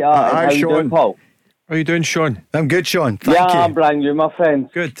doing Peter? Hi, and how you Sean. doing Paul? How are you doing, Sean? I'm good, Sean. Thank you. I'm brand new, my friend.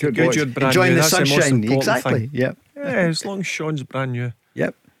 Good. Good Good. boys. You're brand Enjoying new. the That's most sunshine. important Exactly. thing. Yep. Yeah, as long as Sean's brand new.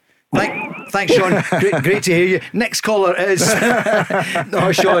 Yep. Thanks, Sean. Great to hear you. Next caller is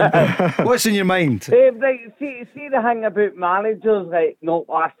no, Sean. What's in your mind? Right, see the thing about managers, right, not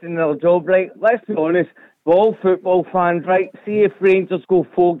lasting their job, right? Let's be honest, we're all football fans, right? See if Rangers go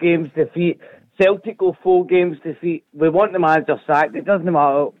 4 games defeat, Celtic go 4 games defeat, we want the manager sacked. It doesn't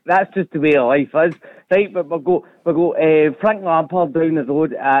matter. That's just the way of life is, right? But we go Frank Lampard down the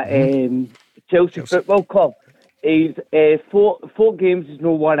road at Chelsea Football Club. He's 4 games, he's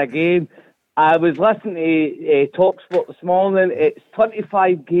no won a game. I was listening to TalkSport this morning. It's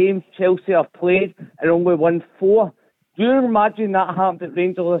 25 games Chelsea have played and only won 4. Do you imagine that happened at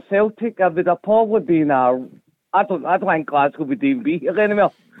Rangers or Celtic? I would have probably been I don't think Glasgow would even be here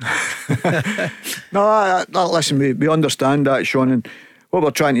anymore. No, listen, we understand that, Sean, and what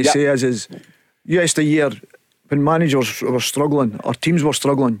we're trying to say is yesteryear when managers were struggling, or teams were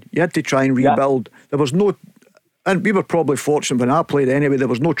struggling, you had to try and rebuild. There was no, and we were probably fortunate when I played anyway, there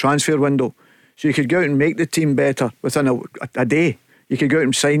was no transfer window, so you could go out and make the team better within a day. You could go out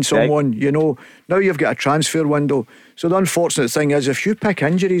and sign someone, you know. Now you've got a transfer window. So the unfortunate thing is, if you pick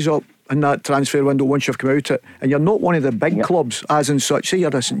injuries up in that transfer window once you've come out it, and you're not one of the big clubs, as in such, say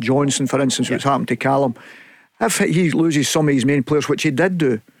you're a St Johnstone, for instance, what's happened to Callum, if he loses some of his main players, which he did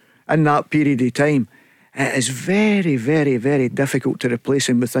do in that period of time, it is very, very, very difficult to replace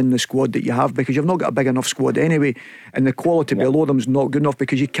him within the squad that you have, because you've not got a big enough squad anyway, and the quality below them is not good enough,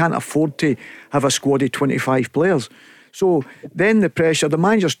 because you can't afford to have a squad of 25 players. So then the pressure, the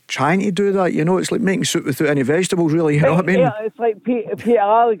manager's trying to do that, you know, it's like making soup without any vegetables, really, you know what I mean? Yeah, it's like, Peter,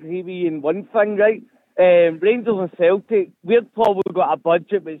 I'll agree with you in one thing, right? Rangers and Celtic, we've probably got a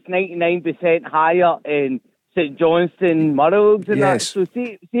budget that's 99% higher in St Johnstone, Motherwell and that. So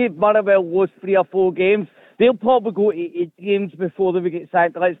see if Motherwell lost 3 or 4 games, they'll probably go to 8 games before they get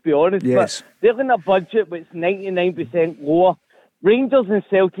sacked, let's be honest. Yes. But they're in a budget that's 99% lower. Rangers and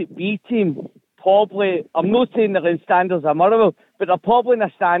Celtic B team, probably, I'm not saying they're in standards of Motherwell, but they're probably in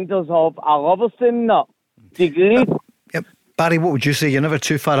the standards of a Livingston degree. Yep. Barry, what would you say? You're never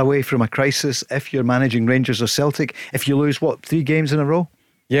too far away from a crisis if you're managing Rangers or Celtic. If you lose, 3 games in a row?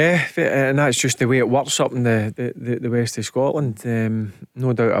 Yeah, and that's just the way it works up in the west of Scotland.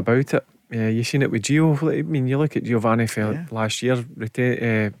 No doubt about it. You've seen it with Gio. I mean, you look at Giovanni for last year,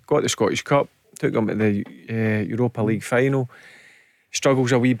 got the Scottish Cup, took them to the Europa League final.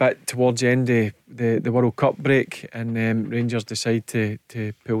 Struggles a wee bit towards the end of the World Cup break, and Rangers decide to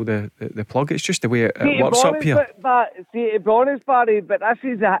pull the plug. It's just the way it works up here. But see, to be honest, Barry, but this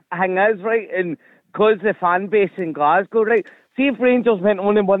is the thing is, right, and because the fan base in Glasgow, right, see if Rangers went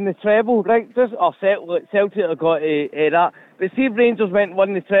on and won the treble, right, or Celtic have got that, but see if Rangers went and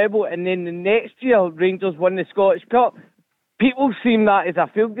won the treble, and then the next year Rangers won the Scottish Cup, people seem that as a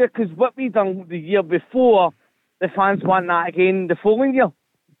failure, because what we done the year before, the fans want that again the following year.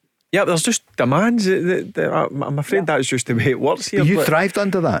 Yeah, there's just demands. I'm afraid that's just the way it works here. You thrived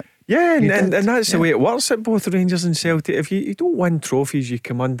under that. Yeah, and that's the way it works at both Rangers and Celtic. If you don't win trophies, you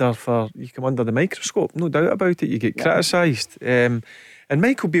come under the microscope. No doubt about it. You get criticised. And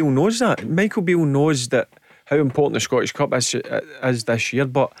Michael Beale knows that. Michael Beale knows that how important the Scottish Cup is this year,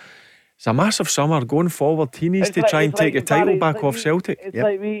 but it's a massive summer going forward. He needs to try and take the title back off Celtic.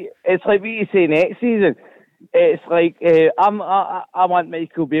 It's like we say next season. It's like I want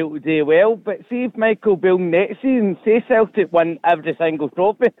Michael Beale to do well, but see if Michael Beale next season, say Celtic win every single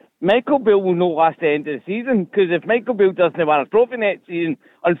trophy, Michael Beale will not last the end of the season, because if Michael Beale doesn't win a trophy next season,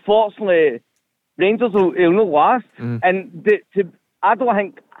 unfortunately Rangers will not last. And I don't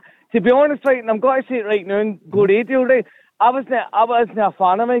think, to be honest, right, and I'm going to say it right now and go radio, right, I wasn't a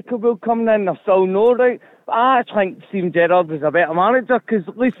fan of Michael Beale coming in, I still know, right. I think Steven Gerrard was a better manager, because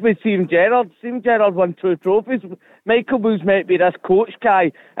at least with Steven Gerrard won 2 trophies. Michael Beale's might be this coach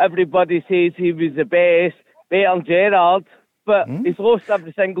guy. Everybody says he was the best, better than Gerrard, but he's lost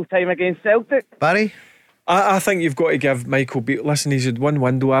every single time against Celtic. Barry? I think you've got to give Michael Beale, listen, he's had one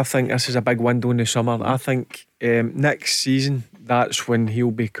window. I think this is a big window in the summer. I think next season, that's when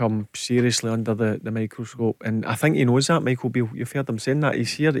he'll become seriously under the microscope, and I think he knows that. Michael Beale, you've heard him saying that.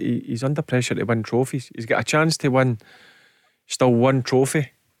 He's here, he's under pressure to win trophies. He's got a chance to win still one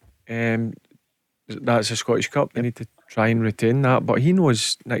trophy. The That's a Scottish Cup. They need to try and retain that. But he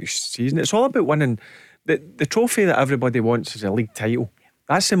knows next season it's all about winning. The trophy that everybody wants is a league title.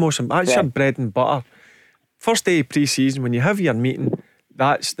 That's the most. That's your bread and butter. First day of pre-season, when you have your meeting,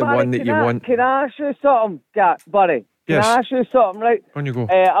 that's the one that you want. Can I ask you something, Barry? Can I ask you something, right? On you go.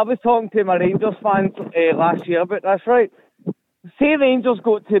 I was talking to my Rangers fans last year about this, right? Say Rangers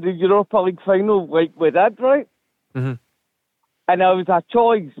got to the Europa League final like we did, right? Mm-hmm. And there was a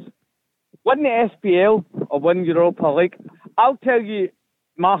choice. Win the SPL or win Europa League. I'll tell you,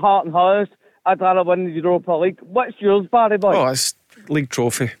 my heart and heart, I'd rather win the Europa League. What's yours, Barry boy? Oh, it's league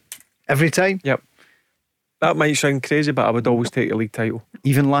trophy. Every time? Yep. That might sound crazy, but I would always take a league title.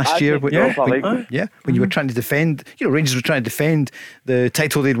 Even last year, when you were trying to defend, Rangers were trying to defend the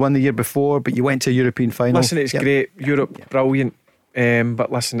title they'd won the year before, but you went to a European final. Listen, it's great. Europe, brilliant.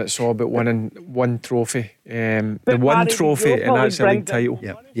 But listen, it's all about winning one trophy. The one trophy, and that's a league title.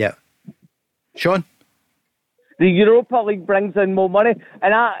 Yeah. Sean? The Europa League brings in more money,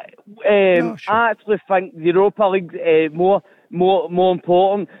 and I actually think the Europa League more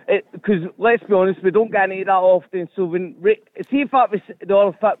important, because let's be honest, we don't get into that often. So if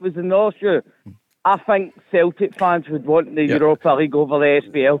that was the North Shoe, I think Celtic fans would want the Europa League over the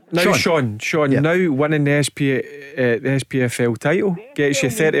SPL. Now, Sean, now winning the SPFL title gets you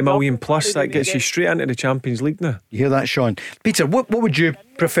 30 million plus. That gets you straight into the Champions League now. You hear that, Sean? Peter, what would you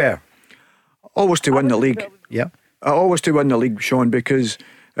prefer? Always to win the league. Yeah. Always to win the league, Sean, because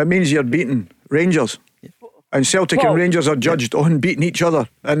it means you're beating Rangers. And Celtic and Rangers are judged on beating each other,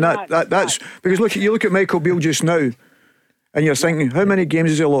 and that's because you look at Michael Beale just now, and you're thinking, how many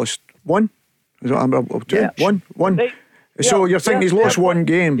games has he lost? One? One. So you're thinking he's lost one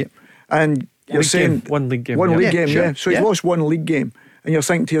game, and you're saying one league game. So he's lost one league game, and you're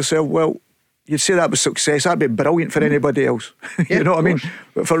thinking to yourself, well, you'd say that was success. That'd be brilliant for anybody else. You know what I mean?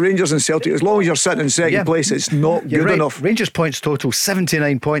 But for Rangers and Celtic, as long as you're sitting in second place, it's not good enough. Rangers points total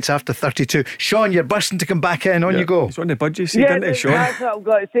 79 points after 32. Sean, you're bursting to come back in. On you go. It's on the budget seat, isn't it, Sean? That's what I've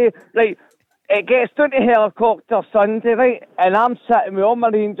got to say. Right, it gets down to Helicopter Sunday, right? And I'm sitting with all my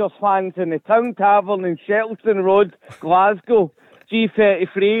Rangers fans in the Town Tavern in Shettleston Road, Glasgow,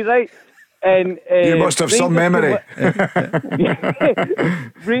 G33, right? And you must have some memory.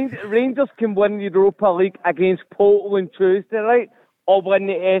 Rangers can win the Europa League against Porto on Tuesday, right? Or win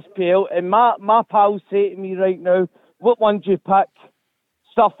the SPL. And my pals say to me right now, what one do you pick?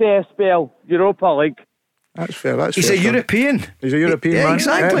 Stuff the SPL, Europa League. That's fair. He's a European. He's a European man.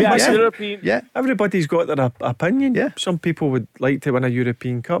 Exactly. European. Yeah. Everybody's got their opinion. Yeah. Some people would like to win a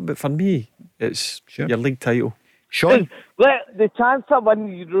European Cup, but for me, it's your league title. Sean? The chance of winning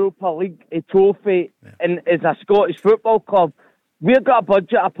the Europa League trophy is a Scottish football club. We've got a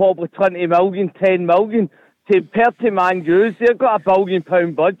budget of probably 20 million, 10 million. Compared to Man U's, they've got £1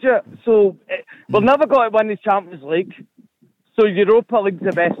 billion budget. So we're never going to win the Champions League. So Europa League's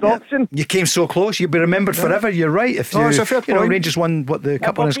the best option. You came so close. You'll be remembered forever. You're right. If it's a fair point. Rangers won the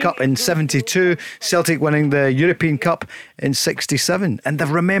Cup Winners' Cup in 72, Celtic winning the European Cup in 67, and they're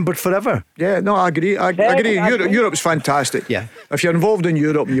remembered forever. Yeah, no, I agree. I agree. Europe's fantastic. Yeah. If you're involved in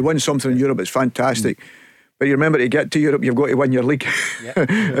Europe and you win something in Europe, it's fantastic. But you remember, to get to Europe, you've got to win your league.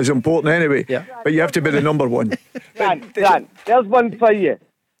 It's important anyway. Yeah. But you have to be the number one. Dan, there's one for you.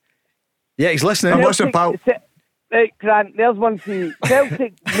 Yeah, he's listening. I'm listening, pal. Right, Grant, there's one for you.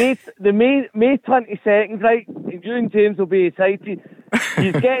 Celtic, May 22nd, right? And you and James will be excited.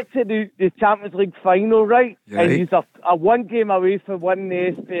 You get to the Champions League final, right? Yeah, and you're a one game away from winning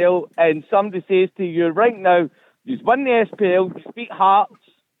the SPL, and somebody says to you, right now, you win the SPL, you beat Hearts,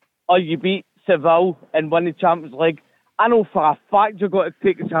 or you beat Seville and win the Champions League. I know for a fact you've got to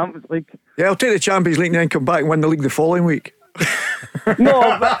take the Champions League. Yeah, I'll take the Champions League and then come back and win the league the following week.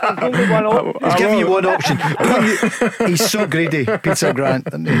 No, but there's only one option. He's giving you one option. He's so greedy, Peter Grant.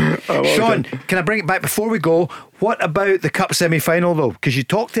 Sean, can I bring it back before we go? What about the Cup semi-final though? Because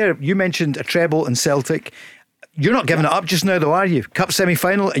you mentioned a treble and Celtic. You're not giving it up just now though, are you? Cup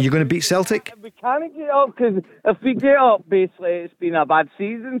semi-final and you're going to beat Celtic? We can't get up, because if we get up, basically it's been a bad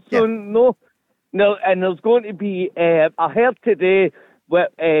season. So no, and there's going to be I heard today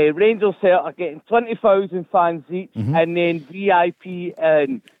Rangers are getting 20,000 fans each, and then VIP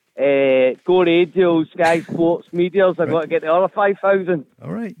and Go Radio, Sky Sports, Medias are going to get the other 5,000.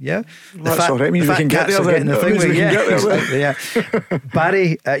 All right, yeah. That's all right. Means we can get there. Yeah.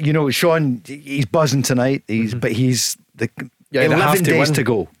 Barry, Sean, he's buzzing tonight. But he's the 11 days to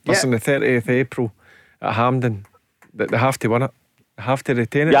go. Listen, the 30th April at Hampden, they have to win it. I have to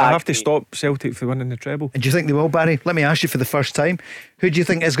retain it. Yeah, I have to stop Celtic from winning the treble. And do you think they will, Barry? Let me ask you for the first time. Who do you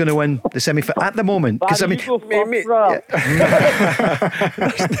think is going to win the semi-final at the moment? Because Barry, you go first,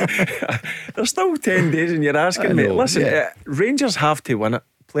 There's still 10 days and you're asking me. know, Listen, yeah. Rangers have to win it,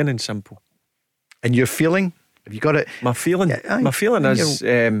 plain and simple. And your feeling? Have you got it? My feeling Yeah, is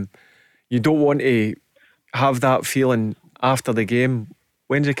you don't want to have that feeling after the game.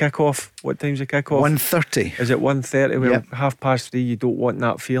 When's the kick-off? What time's the kick-off? 1:30. Is it 1:30? Well, Yep. 3:30. You don't want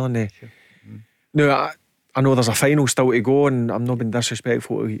that feeling there. Now, I know there's a final still to go, and I'm not being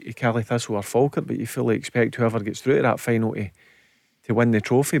disrespectful to Cali Thistle or Falkirk, but you fully expect whoever gets through to that final to win the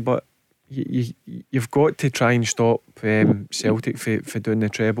trophy. But you've got to try and stop Celtic for doing the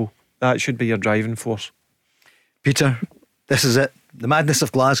treble. That should be your driving force. Peter, this is it. The madness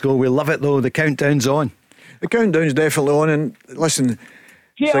of Glasgow. We love it though. The countdown's on. The countdown's definitely on, and listen.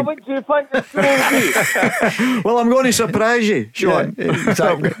 Yeah, what do you think this will be? Well, I'm going to surprise you, Sean. Yeah,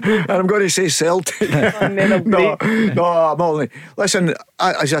 exactly. And I'm going to say Celtic. And then I'll No, break. no, I'm only. Listen,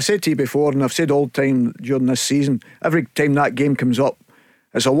 as I said to you before, and I've said all the time during this season, every time that game comes up,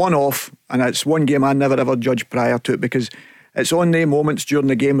 it's a one-off, and it's one game I never ever judge prior to it, because it's on the moments during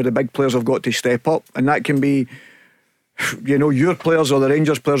the game where the big players have got to step up, and that can be, your players or the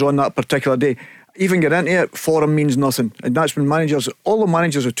Rangers players on that particular day. Even get into it, for them means nothing. And that's when managers, all the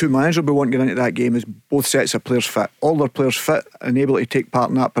managers of two managers will be wanting to get into that game is both sets of players fit. All their players fit and able to take part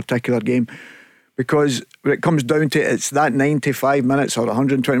in that particular game. Because when it comes down to it, it's that 95 minutes or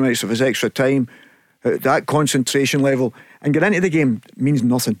 120 minutes of his extra time, that concentration level, and get into the game means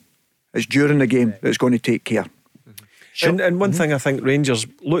nothing. It's during the game that it's going to take care. And one thing I think Rangers,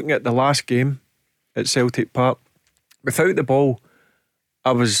 looking at the last game at Celtic Park, without the ball,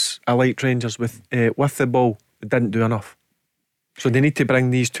 I liked Rangers with the ball. They didn't do enough. So they need to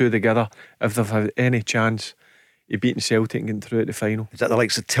bring these two together if they've had any chance of beating Celtic and getting through at the final. Is that the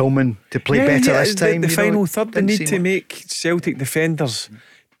likes of Tillman to play better this time? The final third, they need to make Celtic defenders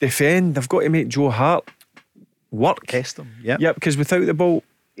defend. They've got to make Joe Hart work. Test them. Yeah. Yep, because without the ball,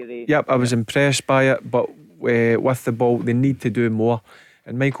 I was impressed by it, but with the ball, they need to do more.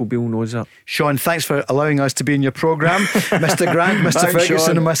 And Michael Beale knows that. Sean, thanks for allowing us to be in your programme. Mr. Grant, Mr. Thanks, Ferguson,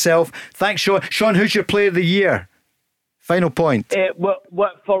 Sean. and myself. Thanks, Sean. Sean, who's your player of the year? Final point.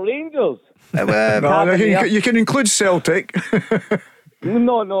 What for Rangers? No, you can include Celtic.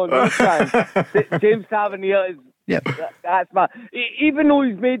 No chance. James Tavernier is. Yep. That's my. Even though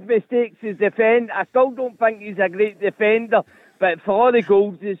he's made mistakes as defend, I still don't think he's a great defender. But for all the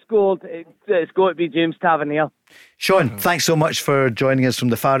goals he scored, it's got to be James Tavernier. Sean, thanks so much for joining us from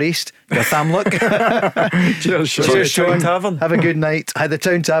the Far East. Your Thamlook. Cheers, Sean. Cheers, Sean. Tavern. Have a good night. Hi, the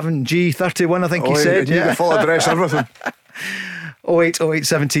Town Tavern, G31, I think he said. You the full address, everything. 0808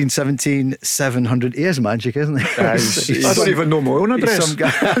 17 17 700. He is magic, isn't he? I don't even know my own address. Some guy.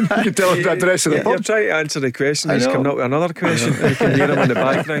 You can tell him the address of the You're pub. trying to answer the question. I He's know. coming up with another question. You can hear him in the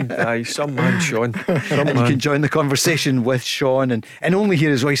background. Aye, some man, Sean. Some And you man. can join the conversation with Sean and only hear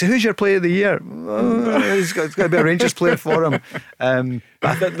his voice. So who's your player of the year? It's got to be a Rangers player for him.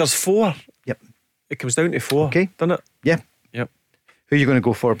 There's four. Yep. It comes down to four. Okay. Doesn't it? Yeah. Yep. Who are you going to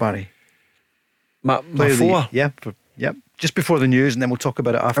go for, Barry? My Player of the four. year? Yeah. Yep. Just before the news, and then we'll talk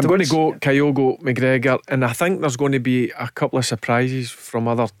about it I'm afterwards. going to go Kyogo, McGregor, and I think there's going to be a couple of surprises from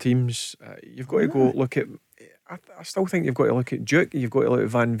other teams. You've got to go look at. I still think you've got to look at Duke. You've got to look at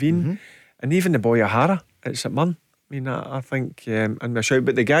Van Veen, and even the boy O'Hara at St Mirren. I mean, I think, and a shout,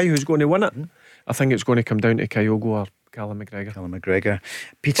 but the guy who's going to win it, I think it's going to come down to Kyogo or Callum McGregor. Callum McGregor.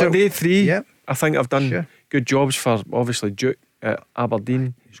 Peter. But they three, Yep. I think I've done Sure. good jobs for obviously Duke at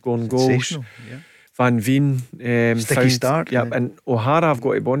Aberdeen, scoring goals. Sensational, yeah. Van Veen, Sticky start, Yep, yeah. and O'Hara, I've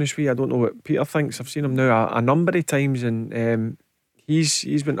got to be honest with you, I don't know what Peter thinks. I've seen him now a number of times, and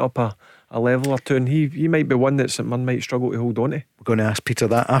he's went up a level or two, and he might be one that St Mirren might struggle to hold on to. We're going to ask Peter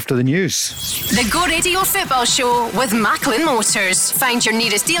that after the news. The Go Radio Football Show with Macklin Motors. Find your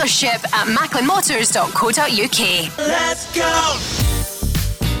nearest dealership at macklinmotors.co.uk. Let's go!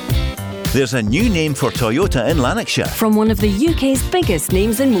 There's a new name for Toyota in Lanarkshire. From one of the UK's biggest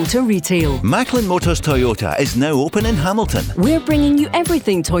names in motor retail. Macklin Motors Toyota is now open in Hamilton. We're bringing you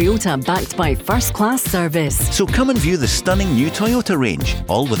everything Toyota backed by first-class service. So come and view the stunning new Toyota range,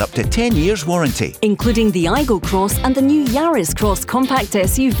 all with up to 10 years warranty. Including the Igo Cross and the new Yaris Cross compact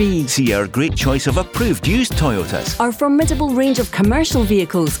SUV. See our great choice of approved used Toyotas. Our formidable range of commercial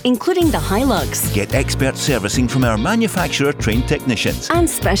vehicles, including the Hilux. Get expert servicing from our manufacturer-trained technicians. And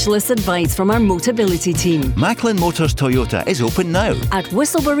specialist advice from our Motability team. Macklin Motors Toyota is open now. At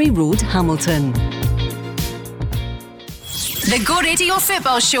Whistlebury Road, Hamilton. The Go Radio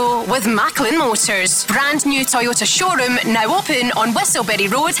Football Show with Macklin Motors. Brand new Toyota showroom now open on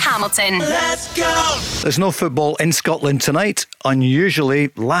Whistleberry Road, Hamilton. Let's go! There's no football in Scotland tonight.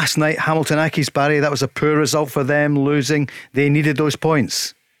 Unusually, last night, Hamilton Accies, Barry, that was a poor result for them, losing. They needed those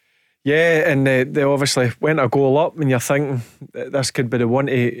points. Yeah, and they obviously went a goal up, and you're thinking that this could be the one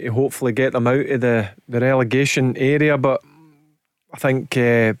to hopefully get them out of the relegation area. But I think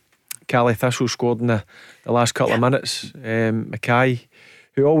Callie Thistle scored in the last couple of minutes. Mackay,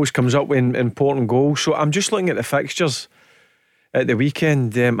 who always comes up with important goals. So I'm just looking at the fixtures at the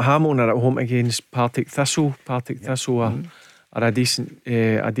weekend. Hamilton are at home against Partick Thistle. Partick Thistle are a decent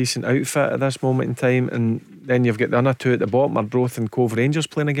outfit at this moment in time, and then you've got the other two at the bottom, Arbroath and Cove Rangers,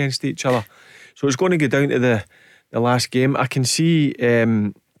 playing against each other. So it's going to go down to the last game. I can see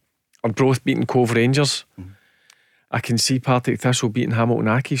Arbroath beating Cove Rangers. I can see Partick Thistle beating Hamilton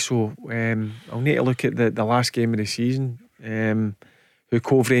Accies. So I'll need to look at the last game of the season, who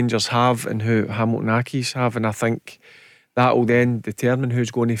Cove Rangers have and who Hamilton Accies have, and I think that will then determine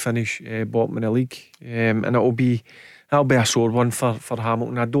who's going to finish bottom in the league, and that'll be a sore one for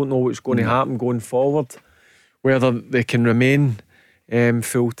Hamilton. I don't know what's going to happen going forward, whether they can remain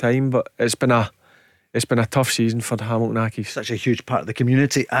full time, but it's been a tough season for the Hamilton Accies. Such a huge part of the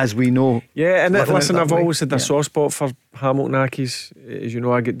community, as we know. Yeah, and listen, I've always had a soft spot for Hamilton Accies. As you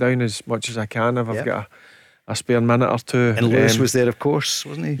know, I get down as much as I can if I've got a spare minute or two. And Lewis was there, of course,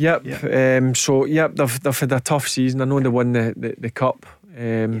 wasn't he? Yep. They've had a tough season. I know they won the cup,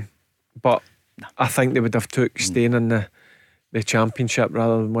 but I think they would have took staying in the championship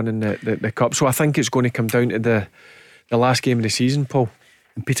rather than winning the cup. So I think it's going to come down to the last game of the season, Paul.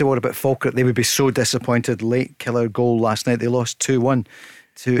 And Peter, what about Falkirk? They would be so disappointed. Late killer goal last night. They lost 2-1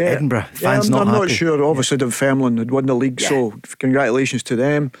 to Edinburgh. Fans I'm not not happy. sure. Obviously, Dunfermline had won the league, so congratulations to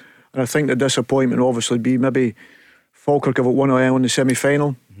them. And I think the disappointment obviously be maybe Falkirk have won in the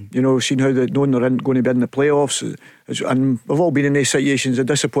semi-final. You know, seeing how they're knowing they're going to be in the playoffs, and we've all been in these situations. The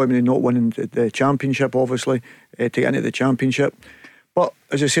disappointment in not winning the championship, obviously, to get into the championship. But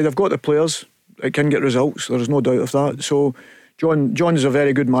as I say, they've got the players. It can get results. There's no doubt of that. So John's a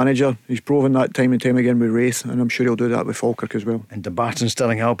very good manager. He's proven that time and time again with Wraith, and I'm sure he'll do that with Falkirk as well. And Dumbarton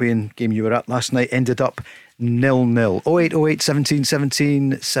Stirling Albion, game you were at last night, ended up 0-0. 0808 17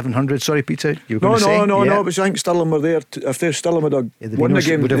 17 700. Sorry, Peter, you were going to say? No. It was, I think Stirling were there. If Stirling would have won the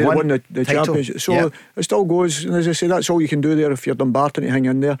game, they'd have won the championship. So it still goes. And as I say, that's all you can do there if you're Dumbarton to hang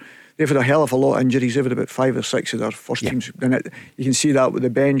in there. They've had a hell of a lot of injuries. They've had about 5 or 6 of their first teams. And you can see that with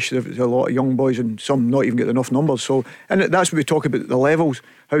the bench. There's a lot of young boys and some not even get enough numbers. So, and that's what we talk about, the levels,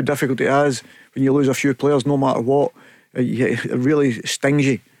 how difficult it is when you lose a few players, no matter what. It really stings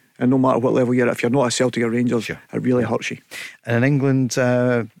you. And no matter what level you're at, if you're not a Celtic or Rangers, it really hurts you. And in England,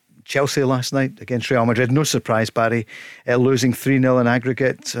 Chelsea last night against Real Madrid, no surprise, Barry, losing 3-0 in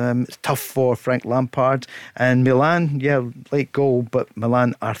aggregate. It's tough for Frank Lampard. And Milan, late goal, but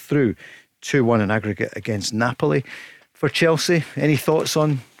Milan are through 2-1 in aggregate against Napoli. For Chelsea, any thoughts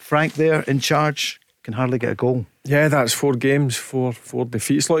on Frank there in charge? Can hardly get a goal. Yeah, that's 4 games, 4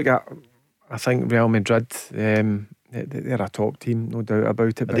 defeats. Look, I think Real Madrid, they're a top team, no doubt about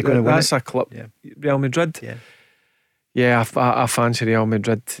it. Are they going to win? That's a club. Real Madrid. Yeah, I fancy Real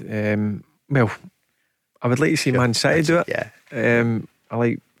Madrid. Well, I would like to see Man City do it. I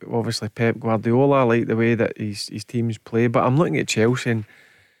like obviously Pep Guardiola. I like the way that his teams play. But I'm looking at Chelsea, and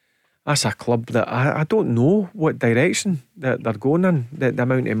that's a club that I don't know what direction that they're going in. The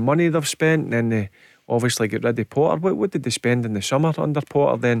amount of money they've spent, and then they obviously get rid of Potter. What did they spend in the summer under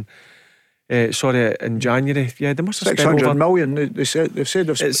Potter then? In January, they must have 600 spent million. They've said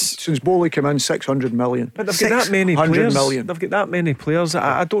since Bowley came in, 600 million. But they've got that many players. Million. They've got that many players.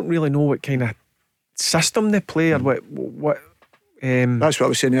 I don't really know what kind of system they play or what. That's what I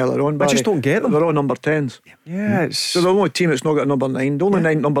was saying earlier on. Barry. I just don't get them. They're all number 10s. So the only team that's not got a number 9. The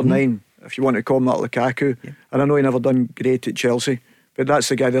only number 9, if you want to call him that, Lukaku. And I know he never done great at Chelsea, but that's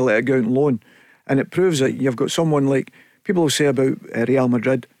the guy they let it go out on loan, and it proves that you've got someone like. People will say about Real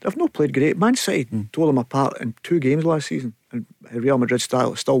Madrid, they've not played great. Man City tore them apart in 2 games last season, and Real Madrid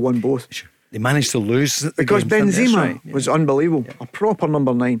still won both. They managed to lose because Benzema was unbelievable, a proper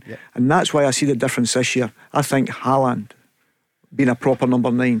number 9, and that's why I see the difference this year. I think Haaland being a proper number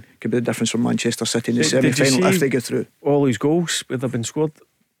 9 could be the difference for Manchester City in the semi-final if they get through. All his goals where they've been scored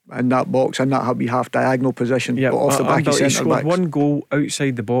in that box, in that half diagonal position, but off the back of centre backs. 1 goal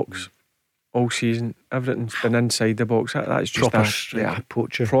outside the box all season. Everything's been inside the box. That's just proper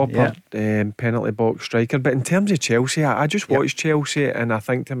poacher, proper penalty box striker. But in terms of Chelsea, I just watch Chelsea and I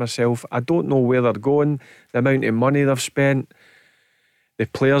think to myself, I don't know where they're going. The amount of money they've spent, the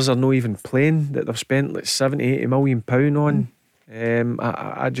players are not even playing that they've spent like 70-80 million pound on.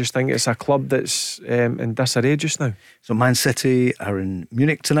 I just think it's a club that's in disarray just now. So Man City are in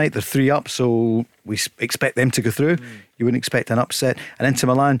Munich tonight. They're 3 up, so we expect them to go through. You wouldn't expect an upset. And Inter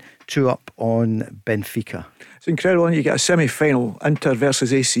Milan 2 up on Benfica. It's incredible, and you get a semi-final, Inter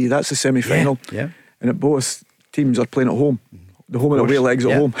versus AC. That's the semi-final. Yeah. And both teams are playing at home. The home and away legs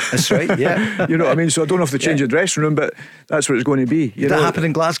at home. That's right, yeah. You know what I mean? So I don't know if they change the dressing room, but that's what it's going to be. Did that happen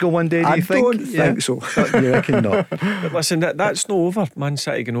in Glasgow one day, do you think? I don't think so. You reckon not? But listen, that's not over. Man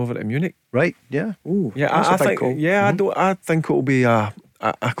City going over to Munich. Right, yeah. Ooh, Yeah, that's I a big think. call. Yeah, I think it'll be a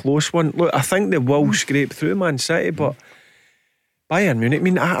close one. Look, I think they will scrape through Man City, but Bayern Munich, I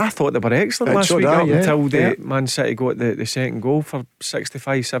mean, I thought they were excellent last week up until Man City got the second goal for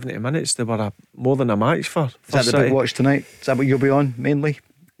 65, 70 minutes. They were more than a match for Is that City. the big watch tonight? Is that what you'll be on mainly?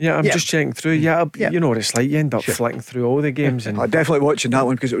 Yeah, I'm just checking through. Yeah, you know what it's like. You end up Sure. flicking through all the games. And I'm definitely watching that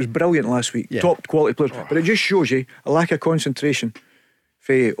one because it was brilliant last week. Top quality players. But it just shows you a lack of concentration.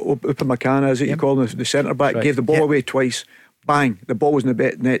 Upamecano, as you call him, the centre back, Right. gave the ball away twice. Bang, the ball was in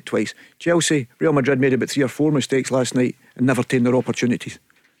the net twice. Chelsea, Real Madrid made about 3 or 4 mistakes last night and never taken their opportunities.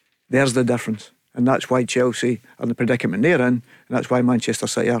 There's the difference. And that's why Chelsea are in the predicament they're in, and that's why Manchester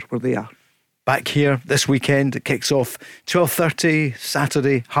City are where they are. Back here this weekend, it kicks off 12:30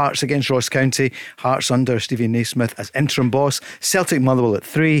 Saturday. Hearts against Ross County. Hearts under Stevie Naismith as interim boss. Celtic Motherwell at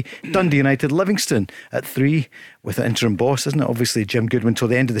 3. Dundee United Livingston at 3 with an interim boss, isn't it? Obviously Jim Goodwin till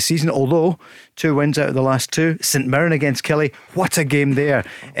the end of the season, although 2 wins out of the last 2. St Mirren against Killie. What a game there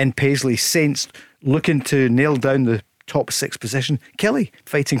in Paisley. Saints looking to nail down the top 6 position. Killie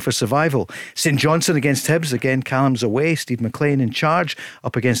fighting for survival. St Johnstone against Hibs. Again, Callum's away. Steve McLean in charge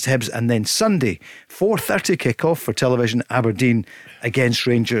up against Hibs. And then Sunday 4:30 kick-off for television. Aberdeen against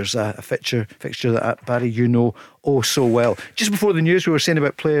Rangers. A fixture that Barry you know oh so well. Just before the news we were saying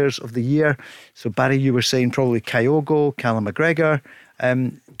about players of the year. So Barry, you were saying probably Kyogo, Callum McGregor,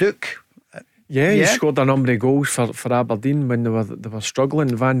 Duke. Yeah, he scored a number of goals for Aberdeen when they were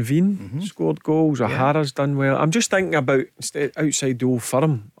struggling. Van Veen scored goals. O'Hara's done well. I'm just thinking about outside the old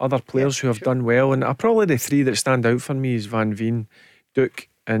firm, other players who have done well, and probably the 3 that stand out for me is Van Veen, Duke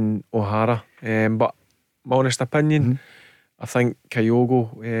and O'Hara. But my honest opinion, I think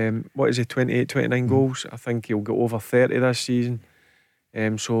Kyogo, what is he, 28, 29 goals? I think he'll get over 30 this season.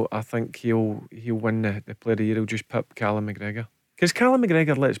 So I think he'll win the Player of the Year. He'll just pip Callum McGregor. Because Callum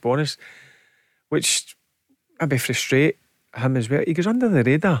McGregor, let's be honest, which maybe frustrate him as well, he goes under the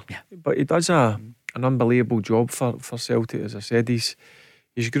radar, but he does an unbelievable job for Celtic. As I said, he's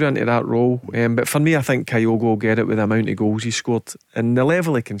grew into that role, but for me I think Kyogo will get it with the amount of goals he scored and the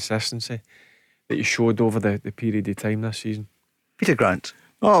level of consistency that he showed over the period of time this season. Peter Grant.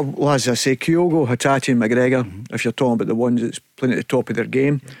 Oh, well, as I say, Kyogo, Hatate and McGregor, if you're talking about the ones that's playing at the top of their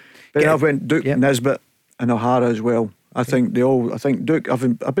game. But I've went Duke, Nisbet and O'Hara as well. I think Duke,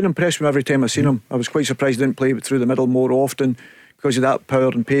 I've been impressed with him every time I've seen him. I was quite surprised he didn't play through the middle more often because of that power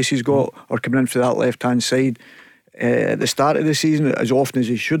and pace he's got, or coming in through that left hand side at the start of the season as often as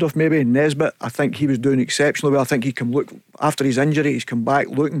he should have. Maybe Nisbet, I think he was doing exceptionally well. I think he can look, after his injury, he's come back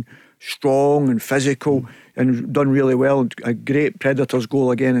looking strong and physical and done really well. A great Predators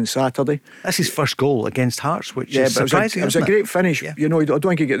goal again on Saturday. That's his first goal against Hearts, which is surprising. It was a great finish. Yeah. You know, I don't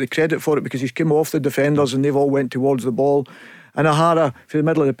think he get the credit for it because he's come off the defenders and they've all went towards the ball. And O'Hara, for the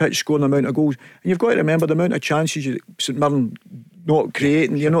middle of the pitch, scoring the amount of goals. And you've got to remember the amount of chances St Mirren not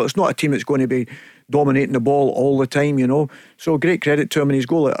creating. You know, it's not a team that's going to be dominating the ball all the time, you know. So great credit to him, and his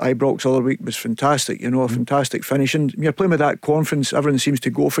goal at Ibrox the other week was fantastic, you know, a fantastic finish. And you're playing with that confidence, everything seems to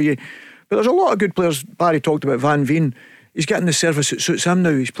go for you. But there's a lot of good players. Barry talked about Van Veen. He's getting the service that suits him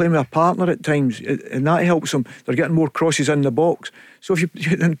now. He's playing with a partner at times, and that helps him. They're getting more crosses in the box. So if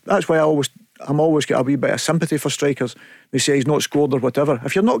you, that's why I'm always get a wee bit of sympathy for strikers. They say he's not scored or whatever.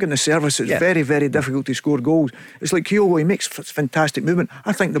 If you're not getting the service, it's very, very difficult to score goals. It's like Kyogo, he makes fantastic movement.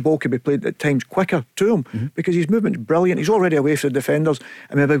 I think the ball could be played at times quicker to him because his movement's brilliant. He's already away from the defenders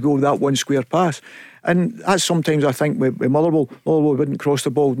and maybe go with that one square pass. And that's sometimes I think with Motherwell wouldn't cross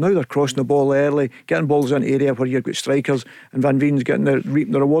the ball. Now they're crossing the ball early, getting balls into area where you've got strikers, and Van Veen's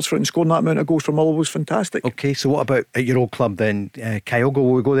reaping the rewards for it, and scoring that amount of goals for Motherwell's fantastic. Okay, so what about at your old club then? Kyogo,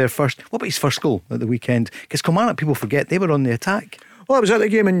 will we go there first? What about his first goal at the weekend? Because Kilmarnock, people forget they were on the attack. Well, I was at the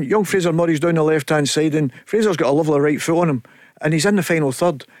game and young Fraser Murray's down the left hand side, and Fraser's got a lovely right foot on him, and he's in the final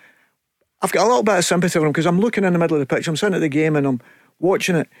third. I've got a little bit of sympathy for him because I'm looking in the middle of the pitch, I'm sitting at the game and I'm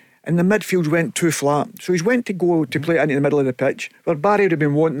watching it, and the midfield went too flat. So he's went to go to play it into the middle of the pitch where Barry would have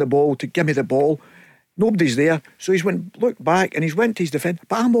been wanting the ball to give me the ball. Nobody's there. So he's looked back and he's went to his defence.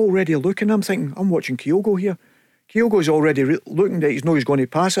 But I'm already looking, I'm thinking, I'm watching Kyogo here. Kyogo's already looking that he's going to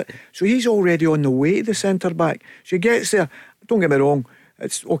pass it. So he's already on the way to the centre back. So he gets there. don't get me wrong,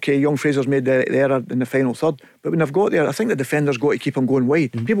 it's okay, young Fraser's made the error in the final third, but when they've got there, I think the defender's got to keep him going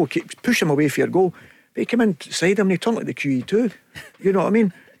wide. People keep push him away for your goal, but he came inside him and he turned like the QE2. You know what I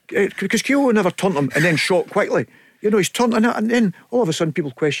mean? Because Kyogo never turned him and then shot quickly. You know, he's turned on it, and then all of a sudden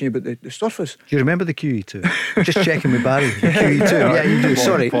people question you about the surface. Do you remember the QE2? Just checking with Barry. The QE2. Yeah, you do.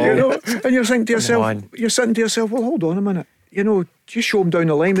 Sorry. You know, and you're thinking to yourself, well, hold on a minute. You know, just show him down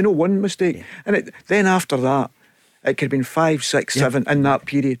the line. We know one mistake, and then after that, it could have been 5, 6, 7 in that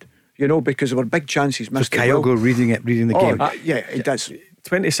period. You know, because there were big chances missed. So Kyogo reading the game. Yeah, it does.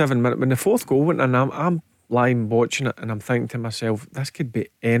 27 minutes when the fourth goal went in, I'm lying watching it and I'm thinking to myself, this could be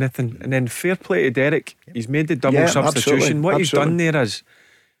anything. And then fair play to Derek, he's made the double substitution. What he's done there is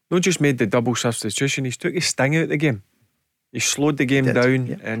not just made the double substitution, he's took his sting out of the game. He slowed the game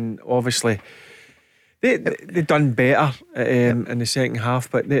down, and obviously they done better in the second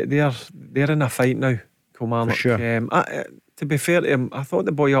half, but they're in a fight now, Kilmarnock. For sure. To be fair to him, I thought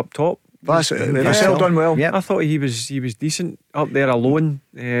the boy up top, Vassell done well. I thought he was decent up there alone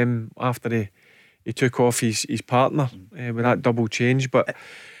after he took off his partner with that double change, but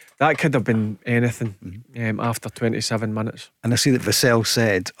that could have been anything after 27 minutes. And I see that Vassell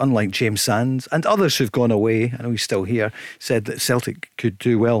said, unlike James Sands and others who've gone away, I know he's still here, said that Celtic could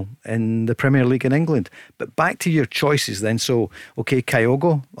do well in the Premier League in England. But back to your choices then. So, okay,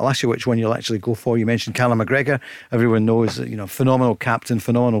 Kyogo, I'll ask you which one you'll actually go for. You mentioned Callum McGregor. Everyone knows, phenomenal captain,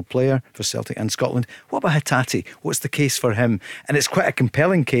 phenomenal player for Celtic and Scotland. What about Hatate? What's the case for him? And it's quite a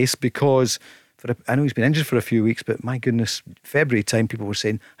compelling case because I know he's been injured for a few weeks, but my goodness, February time people were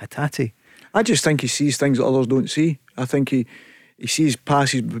saying Hatate. I just think he sees things that others don't see. I think he sees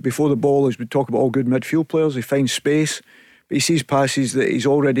passes before the ball, as we talk about all good midfield players. He finds space, but he sees passes that he's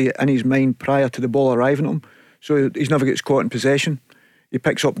already in his mind prior to the ball arriving at him. So he's never gets caught in possession. He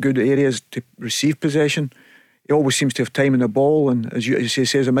picks up good areas to receive possession. He always seems to have time in the ball, and as you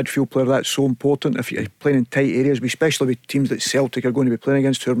say, as a midfield player, that's so important. If you're playing in tight areas, especially with teams that Celtic are going to be playing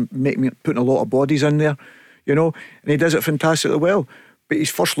against, who are putting a lot of bodies in there, and he does it fantastically well. But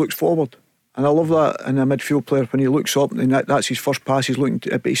his first looks forward, and I love that in a midfield player when he looks up and that's his first pass. He's looking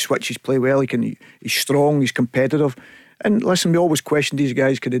but he switches play well. He's strong, he's competitive. And listen, we always question these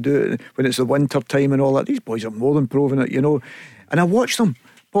guys, can they do it when it's the winter time and all that? These boys are more than proving it, And I watch them.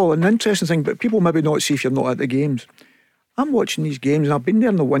 Paul, an interesting thing, but people maybe not see if you're not at the games. I'm watching these games, and I've been there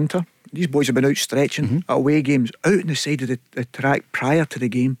in the winter. These boys have been out stretching at away games, out on the side of the track prior to the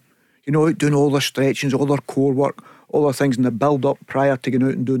game. Out doing all their stretchings, all their core work, all their things in the build-up prior to going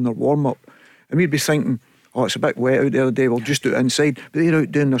out and doing their warm-up. And we'd be thinking, it's a bit wet out there today, we'll just do it inside. But they're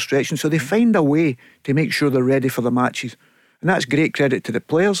out doing their stretching, so they find a way to make sure they're ready for the matches. And that's great credit to the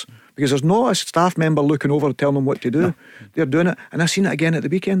players, because there's not a staff member looking over telling them what to do. No. They're doing it, and I've seen it again at the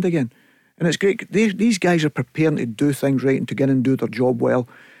weekend again. And it's great. These guys are preparing to do things right and to get in and do their job well.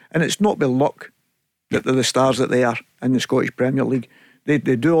 And it's not by luck that they're the stars that they are in the Scottish Premier League. They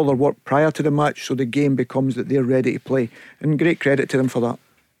do all their work prior to the match, so the game becomes that they're ready to play. And great credit to them for that.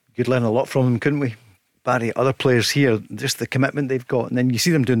 You'd learn a lot from them, couldn't we? Barry, other players here, just the commitment they've got, and then you see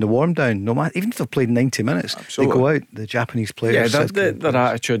them doing the warm down. No matter, even if they've played 90 minutes, Absolutely. They go out. The Japanese players, their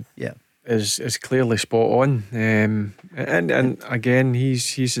attitude, is clearly spot on. And again,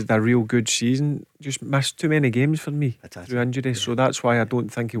 he's had a real good season. Just missed too many games for me through injury, so that's why I don't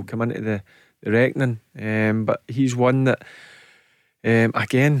think he'll come into the reckoning. But he's one that,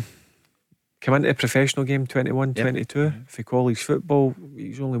 again, come into a professional game 21, 22 for college football.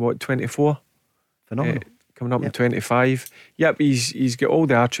 He's only 24. Phenomenal. Coming up in 25. He's got all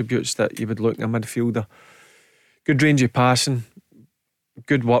the attributes that you would look in a midfielder. Good range of passing,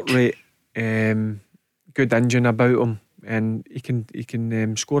 good work rate, good engine about him, and he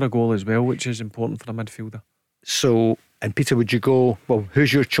can score a goal as well, which is important for a midfielder. So, and Peter, would you go, well,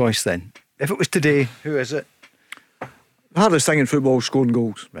 who's your choice then? If it was today, who is it? The hardest thing in football is scoring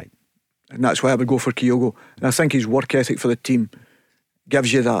goals. Right. And that's why I would go for Kyogo. And I think his work ethic for the team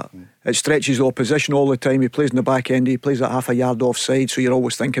gives you that. It stretches the opposition all the time. He plays in the back end, he plays at half a yard offside, so you're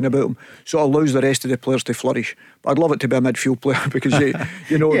always thinking about him. So it allows the rest of the players to flourish. But I'd love it to be a midfield player because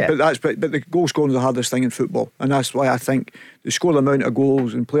but the goal scoring is the hardest thing in football, and that's why I think they score the amount of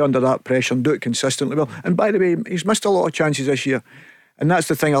goals and play under that pressure and do it consistently well. And by the way, he's missed a lot of chances this year, and that's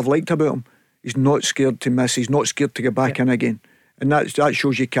the thing I've liked about him. He's not scared to miss. He's not scared to get back in again, and that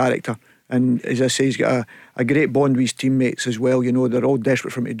shows you character. And as I say, he's got a great bond with his teammates as well. They're all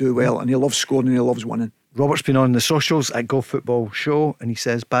desperate for him to do well, and he loves scoring and he loves winning. Robert's been on the socials at Golf Football Show, and he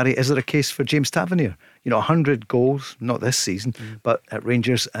says, Barry, is there a case for James Tavernier? 100 goals, not this season, but at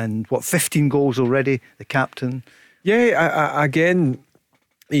Rangers, and 15 goals already, the captain. Yeah, again,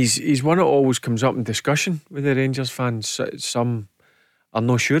 he's one that always comes up in discussion with the Rangers fans. Some are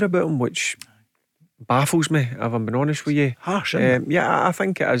not sure about him, which baffles me, if I'm being honest with you. Harsh, isn't it? Yeah, I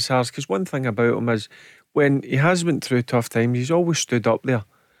think it is harsh, because one thing about him is when he has went through tough times, he's always stood up there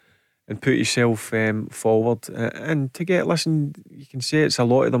and put himself forward. And to get, listen, you can say it's a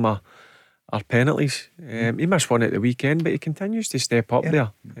lot of them are penalties. He missed one at the weekend, but he continues to step up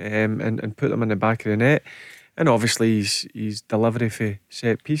there and put them in the back of the net. And obviously his delivery for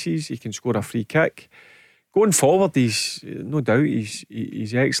set pieces, he can score a free kick. Going forward, he's no doubt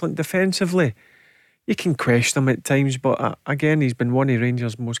he's excellent defensively. You can question him at times, but again, he's been one of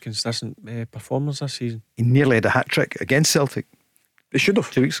Rangers' most consistent performers this season. He nearly had a hat-trick against Celtic. They should have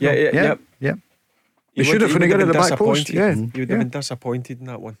 2 weeks ago. Yeah. They should have when he got at the back post. Yeah. He would have been disappointed in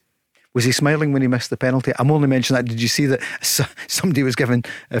that one. Was he smiling when he missed the penalty? I'm only mentioning that. Did you see that somebody was giving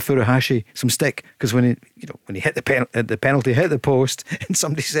Furuhashi some stick because when he hit the penalty, hit the post, and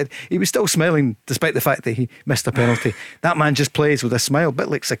somebody said he was still smiling despite the fact that he missed the penalty. That man just plays with a smile, a bit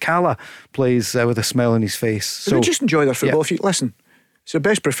like Sakala plays with a smile on his face. So they just enjoy their football. If you listen, it's the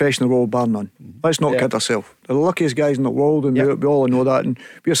best profession in the world, bar none. Let's not kid ourselves. They're the luckiest guys in the world, and we all know that. And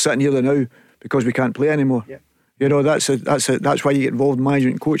we're sitting here now because we can't play anymore. You know, that's why you get involved in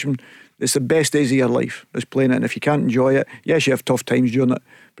management and coaching. It's the best days of your life, is playing it. And if you can't enjoy it, yes, you have tough times doing it,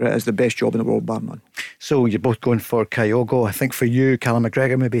 but it is the best job in the world, bar none. So you're both going for Kyogo. I think for you, Callum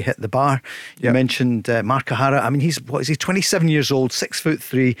McGregor maybe hit the bar. You mentioned Mark O'Hara. I mean, he's 27 years old,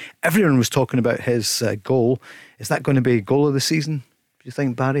 6'3". Everyone was talking about his goal. Is that going to be goal of the season, do you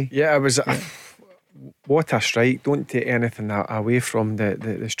think, Barry? Yeah, it was. What a strike. Don't take anything away from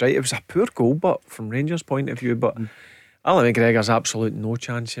the strike. It was a poor goal, but from Rangers' point of view, but Alan McGregor's absolute no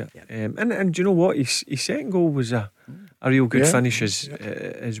chance yet. And do you know what? His second goal was a real good finish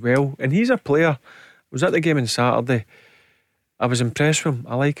as well. And he's a player. I was at the game on Saturday. I was impressed with him.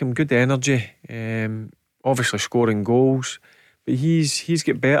 I like him. Good energy. Obviously scoring goals. But he's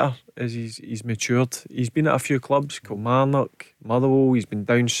got better as he's matured. He's been at a few clubs, Kilmarnock, Motherwell. He's been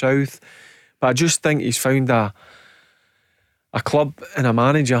down south. But I just think he's found a club and a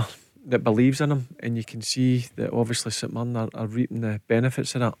manager that believes in him, and you can see that obviously St Mirren are reaping the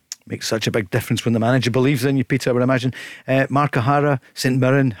benefits of that. Makes such a big difference when the manager believes in you, Peter, I would imagine. Mark O'Hara, St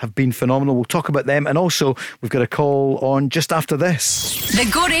Mirren have been phenomenal. We'll talk about them, and also we've got a call on just after this. The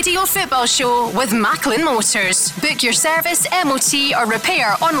Go Radio Football Show with Macklin Motors. Book your service, MOT or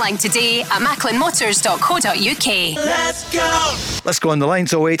repair online today at macklinmotors.co.uk. Let's go on the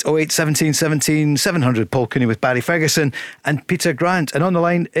lines. 08 08 17 17 700. Paul Cooney with Barry Ferguson and Peter Grant, and on the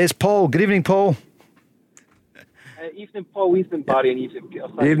line is Paul. Good evening, Paul. Evening, Paul. Evening, Barry, and evening, Peter.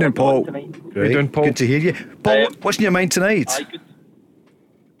 Evening, Paul. Great. How you doing, Paul? Good to hear you, Paul. What's in your mind tonight? Good.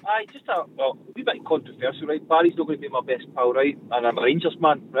 Just a wee bit controversial, right? Barry's not going to be my best pal, right? And I'm a Rangers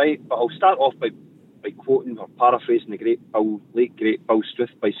man, right? But I'll start off by quoting or paraphrasing the late great Bill Struth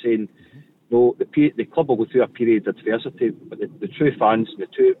by saying, "No, the club will go through a period of adversity, but the true fans, the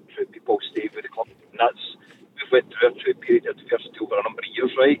true people stay with the club, and we've went through a true period of adversity over a number of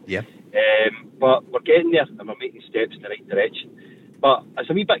years, right? Yeah. But we're getting there and we're making steps in the right direction. But it's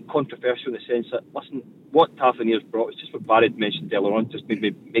a wee bit controversial in the sense that, listen, what Taverniers brought, it's just what Barry had mentioned earlier on, just made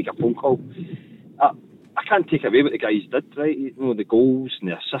me make a phone call. I can't take away what the guys did, right? You know, the goals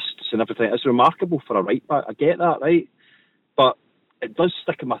and the assists and everything. It's remarkable for a right back. I get that, right? But it does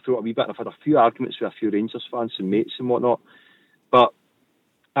stick in my throat a wee bit. I've had a few arguments with a few Rangers fans and mates and whatnot. But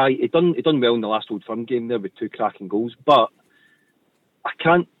he done well in the last Old Firm game there with 2 cracking goals. But I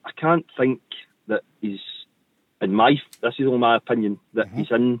can't think that he's, this is only my opinion, that he's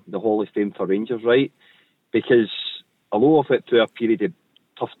in the Hall of Fame for Rangers, right? Because although I've went through a period of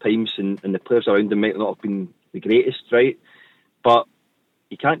tough times and the players around him might not have been the greatest, right? But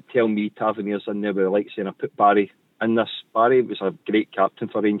you can't tell me Taverniers in there with the likes saying I put Barry in this. Barry was a great captain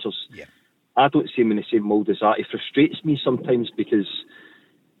for Rangers. Yeah. I don't see him in the same mould as that. He frustrates me sometimes because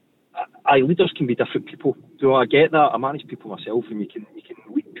leaders can be different people. So I get that. I manage people myself, and you can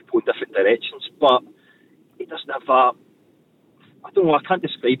lead people in different directions. But he doesn't have that. I don't know. I can't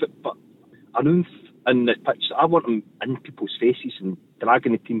describe it, but an oomph in the pitch. I want him in people's faces and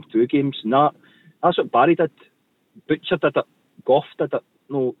dragging the team through games. And that's what Barry did. Butcher did it. Goff did it.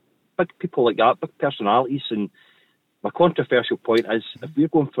 No, big people like that, big personalities. And my controversial point is, if we're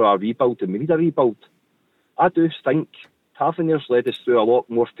going for a rebuild and we need a rebuild, I do think Taverniers led us through a lot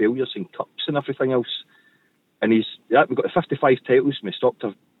more failures and cups and everything else. And we've got the 55 titles, and we stopped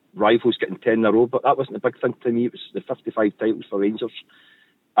our rivals getting 10 in a row, but that wasn't the big thing to me. It was the 55 titles for Rangers.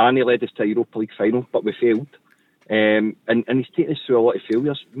 And he led us to a Europa League final, but we failed. And he's taken us through a lot of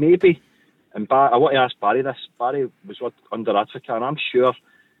failures. Maybe, and I want to ask Barry this. Barry was under Advocaat, and I'm sure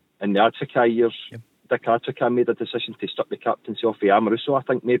in the Attica years, Dick Attica made a decision to strip the captaincy off of Amoruso, I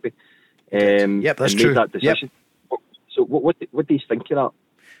think, maybe. That's true. Made that decision. So what do you think of that?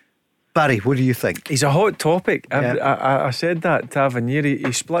 Barry, what do you think? He's a hot topic. I said that to Tavernier.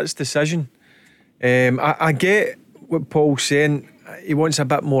 He splits decision. I get what Paul's saying. He wants a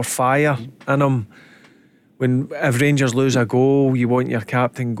bit more fire in him. If Rangers lose a goal, you want your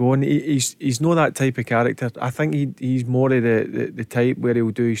captain going. He's not that type of character. I think he's more of the type where he'll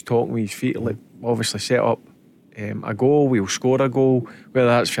do his talking with his feet. Like, obviously set up a goal, he'll score a goal, whether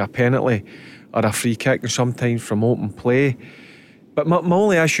that's for a penalty or a free kick, and sometimes from open play. But my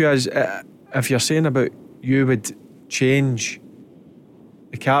only issue is, if you're saying about you would change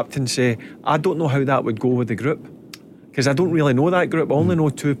the captaincy, I don't know how that would go with the group, because I don't really know that group. I only know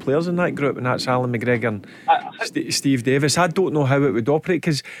 2 players in that group, and that's Alan McGregor and Steve Davis. I don't know how it would operate,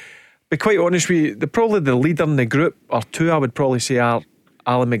 because, be quite honest with you, probably the leader in the group, or 2 I would probably say, are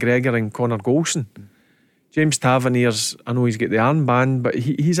Alan McGregor and Connor Golson. James Tavernier's, I know he's got the armband, but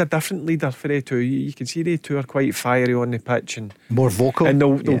he's a different leader for they 2. You can see they 2 are quite fiery on the pitch and more vocal, and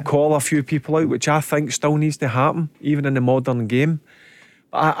they'll call a few people out, which I think still needs to happen even in the modern game.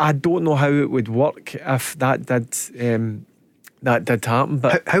 I don't know how it would work if that did happen.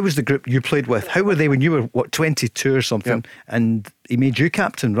 But how was the group you played with? How were they when you were 22 or something, and he made you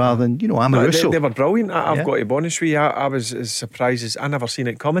captain rather than Amoruso? They were brilliant. I've got to be honest with you. I was as surprised as I never seen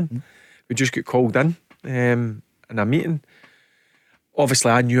it coming. We just got called in a meeting. Obviously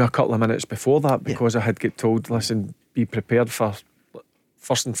I knew a couple of minutes before that, because I had got told, listen, be prepared for,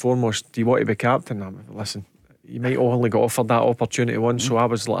 first and foremost, do you want to be captain? Listen, you might only got offered that opportunity once. So I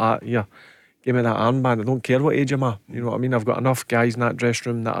was like, yeah, give me that armband. I don't care what age I'm at. You know what I mean? I've got enough guys in that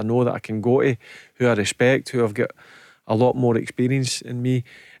dressing room that I know that I can go to, who I respect, who have got a lot more experience in me.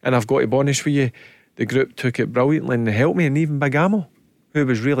 And I've got to be honest with you, the group took it brilliantly and they helped me. And even Big Amo, who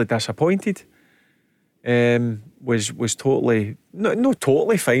was really disappointed, was totally not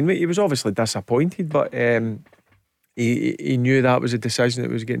totally fine with it. He was obviously disappointed, but he knew that was a decision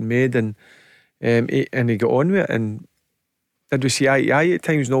that was getting made, and he got on with it. And did we see eye to eye at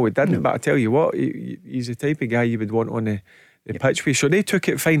times? No, we didn't. No. But I tell you what, he's the type of guy you would want on the pitch with. So they took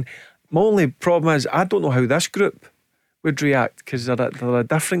it fine. My only problem is I don't know how this group would react, because they're a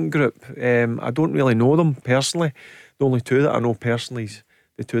different group. I don't really know them personally. The only 2 that I know personally is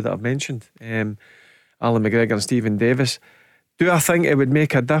the 2 that I've mentioned, Alan McGregor and Stephen Davis. Do I think it would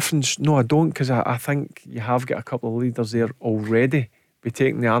make a difference? No, I don't, because I think you have got a couple of leaders there already be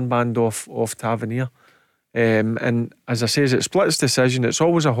taking the armband off Tavernier. And as I say, it splits decision. It's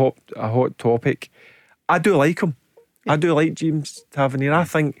always a hot topic. I do like him. I do like James Tavernier. I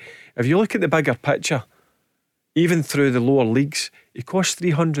think if you look at the bigger picture, even through the lower leagues, he cost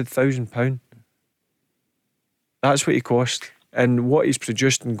 £300,000. That's what he cost. And what he's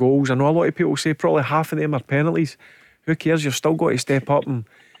produced in goals, I know a lot of people say probably half of them are penalties. Who cares? You've still got to step up and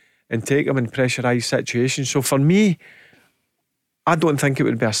take them in pressurised situations. So for me, I don't think it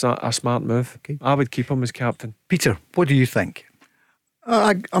would be a smart move. I would keep him as captain. Peter, what do you think?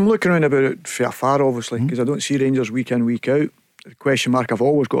 I'm looking around about it fair far, obviously, because I don't see Rangers week in, week out. The question mark I've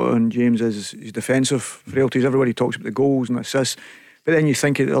always got on James is his defensive frailties. Everybody talks about the goals and assists, but then you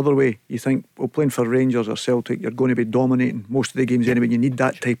think it the other way. You think, well, playing for Rangers or Celtic, you're going to be dominating most of the games anyway. You need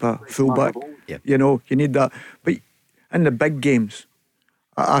that type of fullback. You know, you need that. But in the big games,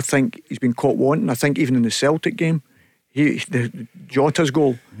 I think he's been caught wanting. I think even in the Celtic game, the Jota's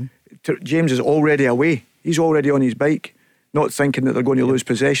goal, James is already away. He's already on his bike, not thinking that they're going to lose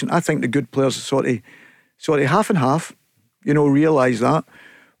possession. I think the good players sort of half and half, realise that.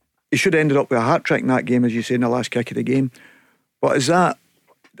 He should have ended up with a hat-trick in that game, as you say, in the last kick of the game. But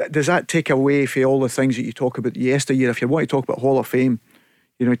does that take away from all the things that you talk about yesteryear? If you want to talk about Hall of Fame,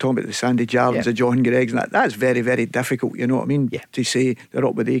 you're talking about the Sandy Jardins, the John Greggs, and that's very, very difficult, you know what I mean? To say they're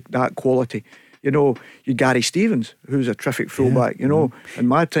up with that quality. You Gary Stevens, who's a terrific fullback, in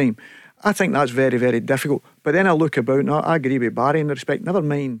my time. I think that's very, very difficult. But then I look about, and I agree with Barry in the respect, never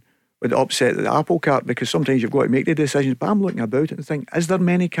mind with the upset of the apple cart, because sometimes you've got to make the decisions. But I'm looking about it and think, is there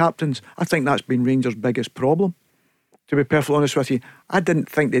many captains? I think that's been Rangers' biggest problem. To be perfectly honest with you, I didn't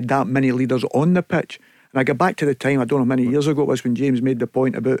think they had that many leaders on the pitch. And I go back to the time, I don't know how many years ago it was, when James made the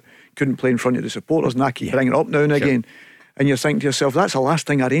point about couldn't play in front of the supporters, and I keep bringing it up now and again. And you're thinking to yourself, that's the last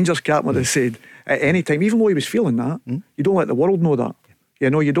thing a Rangers captain would have said at any time, even though he was feeling that. You don't let the world know that. You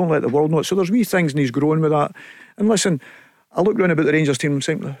don't let the world know it. So there's wee things, and he's growing with that. And listen, I look around about the Rangers team and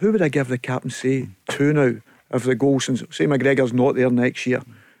think, who would I give the captaincy to now if the Golston, say McGregor's not there next year?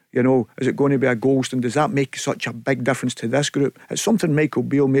 Is it going to be a Golston? Does that make such a big difference to this group? It's something Michael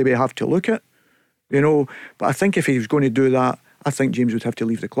Beale maybe have to look at, But I think if he was going to do that, I think James would have to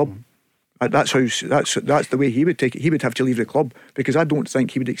leave the club. That's the way he would take it. He would have to leave the club, because I don't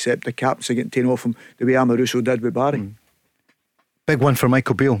think he would accept the captaincy getting taken off him the way Amoruso did with Barry. Big one for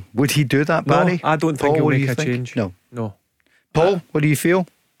Michael Beale. Would he do that, Barry? No, I don't think he'll make a change. No. Paul, what do you feel?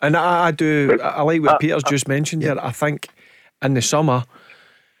 And I do. I like what Peter's just mentioned there. I think in the summer,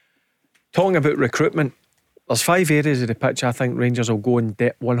 talking about recruitment, there's 5 areas of the pitch I think Rangers will go in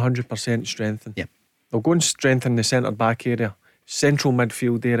 100% strengthen. Yeah. They'll go and strengthen the centre back area, central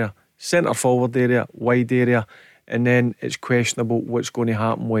midfield area, centre forward area, wide area, and then it's questionable what's going to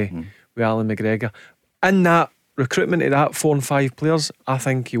happen with Alan McGregor. In that recruitment of that 4 and 5 players, I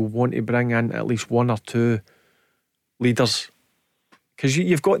think you'll want to bring in at least 1 or 2 leaders, because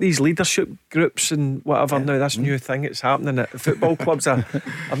you've got these leadership groups and whatever now. This new thing it's happening at football clubs.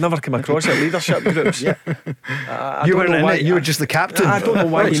 I've never come across it. Leadership groups. You weren't in it. You were just the captain. I don't know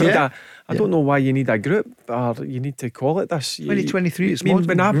why you need a. I don't know why you need a group, or you need to call it this. 2023. It's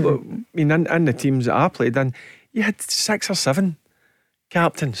in the teams that I played in, you had 6 or 7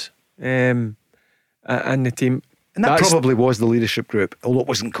 captains in the team. And that probably was the leadership group, although it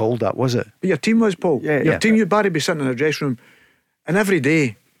wasn't called that, was it? But your team was, Paul. Your team, you'd Barry be sitting in a dressing room, and every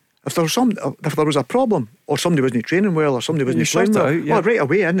day, if there was a problem, or somebody wasn't training well, or somebody wasn't playing well, well, right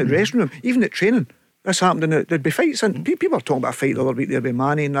away in the dressing room, even at training, this happened, and there'd be fights. And people were talking about a fight the other week. There'd be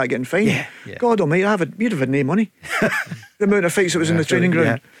Manny and that getting fined. God almighty, we'd have had no money. The amount of fights that was in the training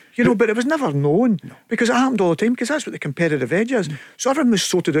ground. You know, but it was never known, because it happened all the time, because that's what the competitive edge is. So everyone was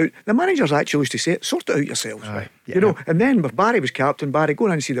sorted out. The managers actually used to say, sort it out yourselves. You know, and then if Barry was captain, Barry, go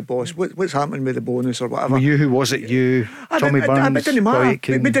in and see the boss. What's happening with the bonus or whatever? Who was it? You, Tommy Burns? It didn't matter.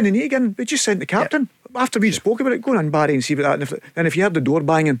 We didn't need again. We just sent the captain. After we spoke about it, go in, Barry, and see what that. And if you heard the door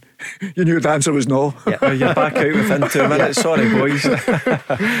banging, you knew the answer was no. You're back out within 2 minutes. Sorry, boys.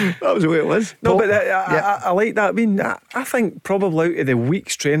 That was the way it was. No, but I like that. I mean, I think probably out of the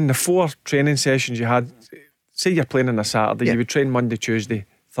week's training, the 4 training sessions you had, say you're playing on a Saturday, you would train Monday, Tuesday,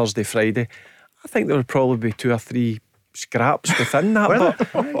 Thursday, Friday. I think there would probably be 2 or 3 scraps within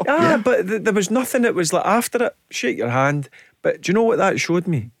that. But there was nothing that was like after it, shake your hand. But do you know what that showed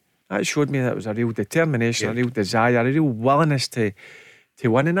me? That showed me that was a real determination, a real desire, a real willingness to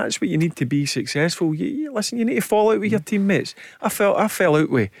win, and that's what you need to be successful. Listen, you need to fall out with your teammates. I fell out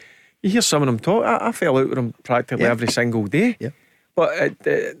with. You hear some of them talk. I fell out with them practically every single day. But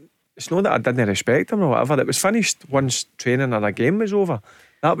it's not that I didn't respect them or whatever. It was finished once training or a game was over.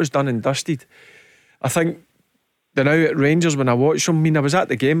 That was done and dusted. I think they're now at Rangers. When I watched them, I mean, I was at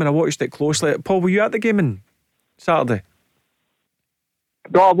the game and I watched it closely. Paul, were you at the game on Saturday?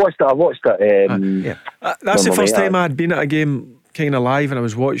 No, I watched it. That's the first time I had been at a game kind of live, and I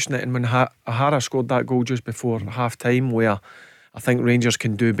was watching it. And when O'Hara scored that goal just before half time, where I think Rangers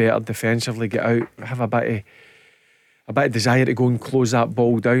can do better defensively, get out, have a bit of desire to go and close that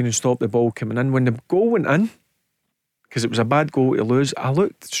ball down and stop the ball coming in. When the goal went in, because it was a bad goal to lose, I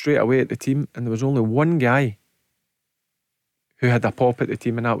looked straight away at the team, and there was only one guy who had a pop at the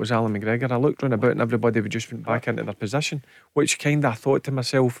team, and that was Alan McGregor. I looked round about and everybody would just went back into their position, which kind of I thought to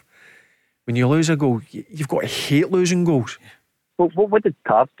myself, when you lose a goal, you've got to hate losing goals. What did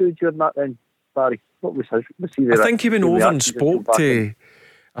Tav do during that then, Barry? What was his? I think he went over and spoke to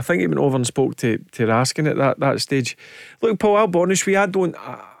Raskin at that stage. Look, Paul, I'll be honest with you,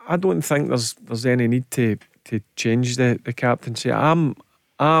 I don't think there's any need to change the captaincy. I'm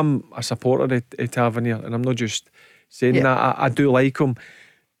a supporter of Tavernier, and I'm not just saying that. I do like him.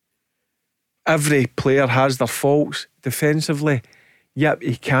 Every player has their faults defensively. Yep,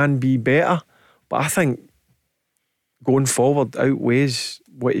 he can be better, but I think going forward outweighs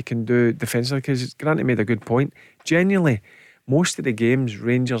what he can do defensively, because Granty made a good point. Genuinely, most of the games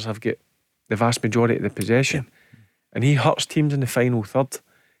Rangers have got the vast majority of the possession, and he hurts teams in the final third.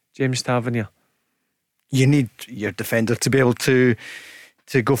 James Tavernier. You need your defender to be able to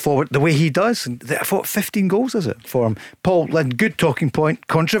go forward the way he does. I thought 15 goals is it for him. Paul Lynn, good talking point,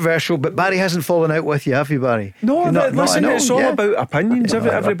 controversial, but Barry hasn't fallen out with you, have you, Barry? No, listen, it's all about opinions.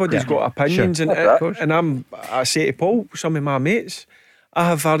 Everybody's got opinions, and I say to Paul, some of my mates, I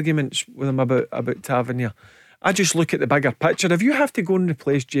have arguments with them about Tavernier. I just look at the bigger picture. If you have to go and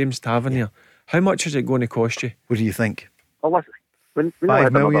replace James Tavernier, how much is it going to cost you? What do you think? Well, listen,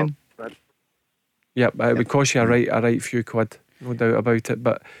 5 million? Yep, it would cost you a right few quid, no doubt about it.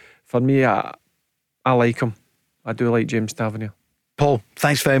 But for me, I like him. I do like James Tavernier. Paul,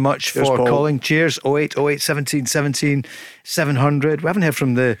 thanks very much for calling. Cheers. 0808 17 17 700. We haven't heard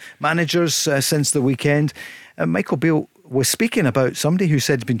from the managers since the weekend. Michael Beale was speaking about somebody who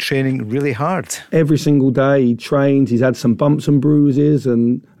said he's been training really hard. Every single day he trains. He's had some bumps and bruises,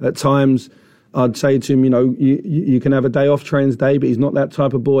 and at times I'd say to him, you can have a day off, trains day, but he's not that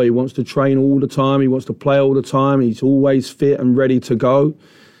type of boy. He wants to train all the time. He wants to play all the time. He's always fit and ready to go.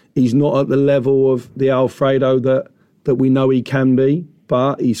 He's not at the level of the Alfredo that we know he can be,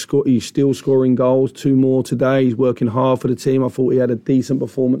 but he's still scoring goals, 2 more today. He's working hard for the team. I thought he had a decent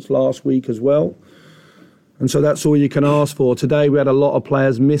performance last week as well. And so that's all you can ask for. Today we had a lot of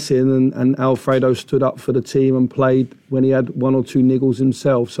players missing and Alfredo stood up for the team and played when he had 1 or 2 niggles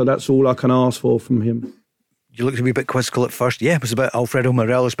himself. So that's all I can ask for from him. You looked a wee bit quizzical at first. Yeah, it was about Alfredo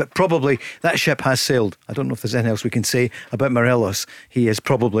Morelos, but probably that ship has sailed. I don't know if there's anything else we can say about Morelos. He is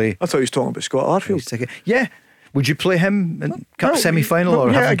probably... I thought he was talking about Scott Arfield. Yeah. Would you play him in cup semi-final?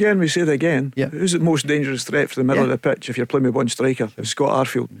 Again, we say it again. Yeah. Who's the most dangerous threat for the middle of the pitch if you're playing with one striker? It's Scott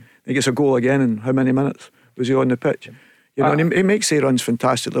Arfield. He gets a goal again in how many minutes was he on the pitch? And he makes he runs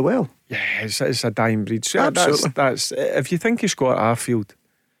fantastically well. Yeah, it's a dying breed. So Absolutely. That's if you think of Scott Arfield,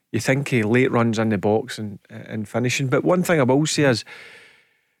 you think he late runs in the box and finishing. But one thing I will say is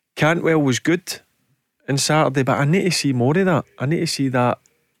Cantwell was good on Saturday, but I need to see more of that. I need to see that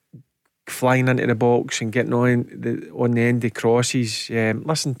flying into the box and getting on the end of crosses.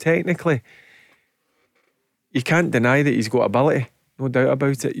 Listen, technically, you can't deny that he's got ability. No doubt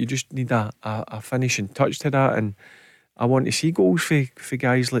about it. You just need a finishing touch to that, and I want to see goals for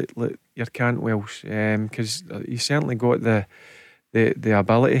guys like your Cantwells, because he's certainly got the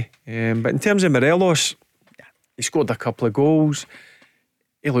ability. But in terms of Morelos, he scored a couple of goals.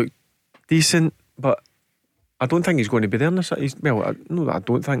 He looked decent, but I don't think he's going to be there in this. I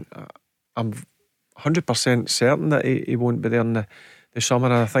don't think. I'm 100% certain that he won't be there in the summer.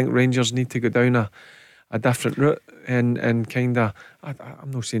 And I think Rangers need to go down a different route and kind of,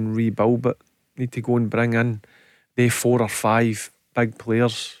 I'm not saying rebuild, but need to go and bring in the 4 or 5 big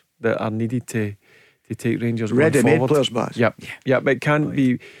players that are needed to take Rangers ready-made players, Baz. Yep. But it can't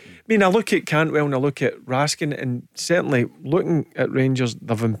be. I mean, I look at Cantwell and I look at Raskin, and certainly looking at Rangers,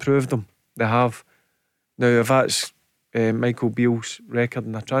 they've improved them. They have. Now, if that's Michael Beale's record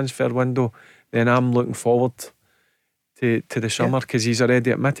in the transfer window, then I'm looking forward to the summer, because he's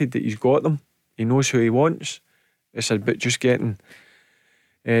already admitted that he's got them. He knows who he wants. It's about just getting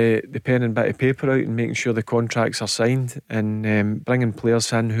the pen and bit of paper out and making sure the contracts are signed, and bringing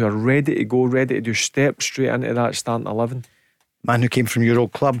players in who are ready to go, ready to do steps straight into that starting 11. Man who came from your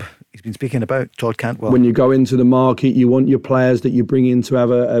old club, he's been speaking about Todd Cantwell. When you go into the market, you want your players that you bring in to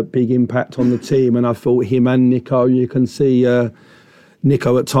have a big impact on the team, and I thought him and Nico, you can see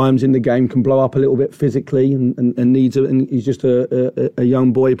Nico at times in the game can blow up a little bit physically and needs and he's just a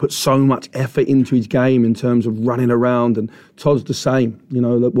young boy. He puts so much effort into his game in terms of running around, and Todd's the same.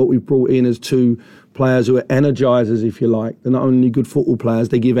 What we've brought in as 2 players who are energisers, if you like. They're not only good football players,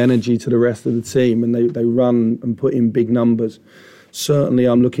 they give energy to the rest of the team, and they run and put in big numbers. Certainly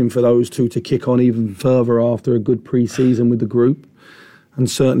I'm looking for those 2 to kick on even further after a good pre-season with the group, and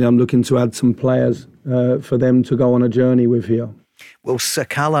certainly I'm looking to add some players for them to go on a journey with here. Will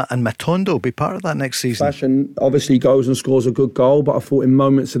Sakala and Matondo be part of that next season? Fashion obviously goes and scores a good goal, but I thought in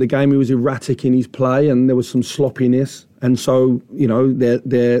moments of the game he was erratic in his play and there was some sloppiness. And so,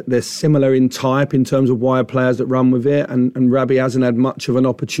 they're similar in type in terms of wide players that run with it. And Rabbi hasn't had much of an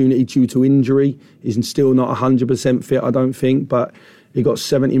opportunity due to injury. He's still not 100% fit, I don't think, but he got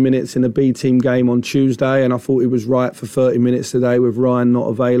 70 minutes in a B-team game on Tuesday, and I thought he was right for 30 minutes today with Ryan not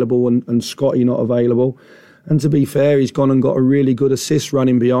available and Scotty not available. And to be fair, he's gone and got a really good assist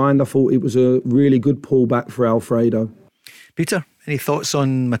running behind. I thought it was a really good pullback for Alfredo. Peter, any thoughts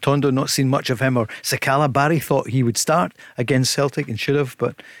on Matondo? Not seen much of him. Or Sakala? Barry thought he would start against Celtic and should have,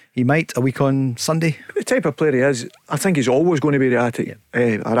 but he might a week on Sunday. The type of player he is, I think he's always going to be erratic,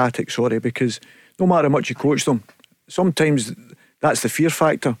 because no matter how much you coach them, sometimes that's the fear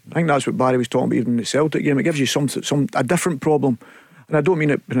factor. I think that's what Barry was talking about even in the Celtic game. It gives you a different problem. And I don't mean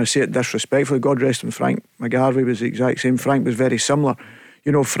it when I say it disrespectfully. God rest him, Frank McGarvey was the exact same. Frank was very similar.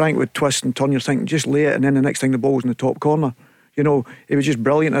 Frank would twist and turn. You're thinking, just lay it, and then the next thing the ball's in the top corner. He was just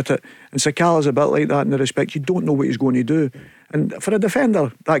brilliant at it. And Sakala's a bit like that in the respect you don't know what he's going to do. And for a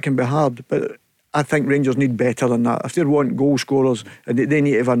defender, that can be hard. But I think Rangers need better than that. If they want goal scorers, and they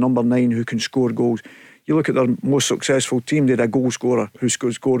need to have a number 9 who can score goals. You look at their most successful team, they had a goal scorer who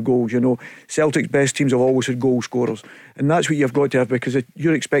scored goals. Celtic's best teams have always had goal scorers, and that's what you've got to have, because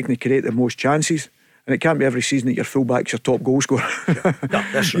you're expecting to create the most chances, and it can't be every season that your fullback's your top goal scorer. No,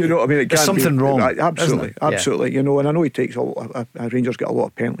 that's right. What I mean? It There's something wrong. Absolutely. And I know he takes Rangers get a lot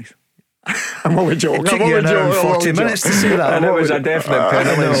of penalties. I'm only joking. It'll take you an hour and 40 minutes to say that. And it was a definite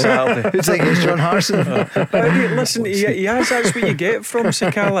penalty on Saturday. Who's like it's John Harrison? Listen, he has, that's what you get from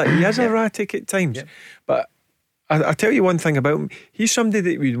Sakala. He is erratic at times. But I tell you one thing about him. He's somebody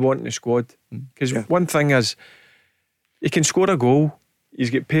that we'd want in the squad. Because one thing is, he can score a goal, he's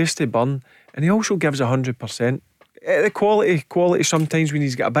got pace to burn, and he also gives 100%. The quality sometimes when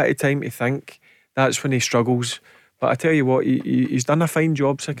he's got a bit of time to think, that's when he struggles. But I tell you what, he's done a fine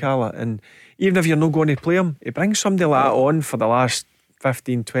job, Sakala, and even if you're not going to play him, he brings somebody like that on for the last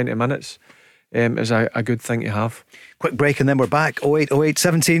 15-20 minutes is a good thing to have. Quick break and then we're back. 0808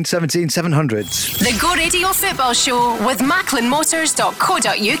 17 17 700. The Go Radio Football Show with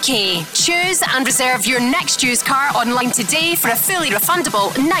MacklinMotors.co.uk. Choose and reserve your next used car online today for a fully refundable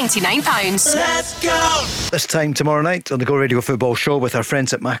 £99. Let's go! This time tomorrow night on the Go Radio Football Show with our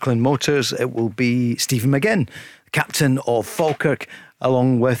friends at Macklin Motors, it will be Stephen McGinn, captain of Falkirk,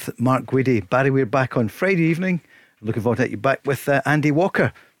 along with Mark Guidi. Barry, we're back on Friday evening. Looking forward to you back with Andy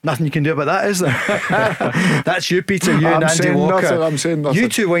Walker. Nothing you can do about that, is there? That's you, Peter, you and Andy Walker. I'm saying nothing. You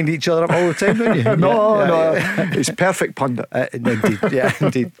two wind each other up all the time, don't you? No. It's perfect pundit. Indeed,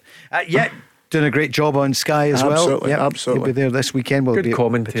 indeed. Doing a great job on Sky as well. Absolutely. He'll be there this weekend. Good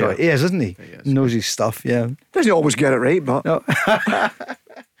commentator. He is, isn't he? Knows his stuff, Doesn't always get it right, but... No.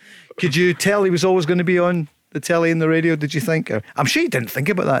 Could you tell he was always going to be on the telly and the radio, did you think? I'm sure you didn't think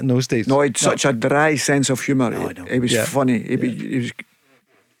about that in those days. No, he had such a dry sense of humour. No, I know. He was funny. He was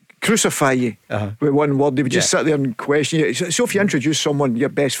crucify you with one word. They would just sit there and question you. So if you introduce someone, your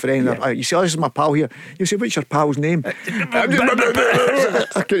best friend, or you say, "Oh, this is my pal here," you say, "What's your pal's name?" If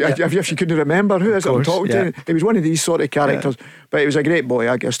you couldn't remember, who is it I'm talking to? He was one of these sort of characters, but he was a great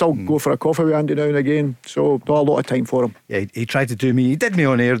boy. I still go for a coffee with Andy now and again, so not a lot of time for him. Yeah, he tried to do me. He did me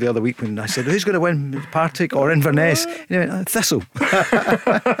on air the other week when I said, "Who's going to win, Partick or Inverness?" And he went, "Thistle." But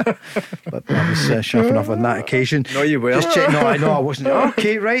I was sharp enough on that occasion. No, you were. Just check. No, I wasn't.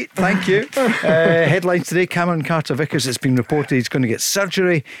 Okay, right. Thank you. Headlines today: Cameron Carter-Vickers. It's been reported he's going to get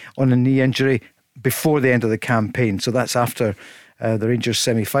surgery on a knee injury before the end of the campaign. So that's after the Rangers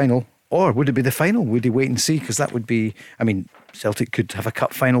semi-final. Or would it be the final? Would he wait and see? Because that would be, Celtic could have a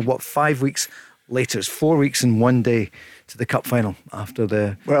cup final, 5 weeks later? It's 4 weeks and 1 day to the cup final after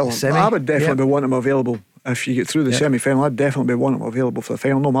the semi. I would definitely want him available. If you get through the semi-final, I'd definitely want him available for the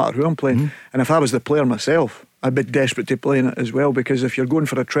final, no matter who I'm playing. And if I was the player myself, I'd be desperate to play in it as well, because if you're going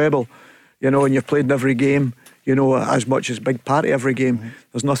for a treble, and you've played in every game, as much as big party every game,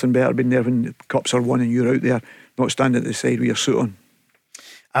 there's nothing better than there when the cups are won and you're out there, not standing at the side with your suit on.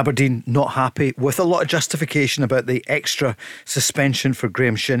 Aberdeen not happy, with a lot of justification about the extra suspension for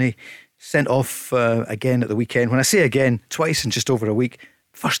Graham Shinney. Sent off again at the weekend. When I say again, twice in just over a week.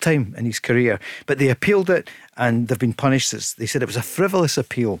 First time in his career. But they appealed it and they've been punished. They said it was a frivolous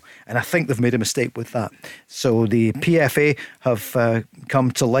appeal, and I think they've made a mistake with that. So the PFA have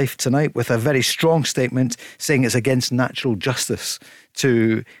come to life tonight with a very strong statement saying it's against natural justice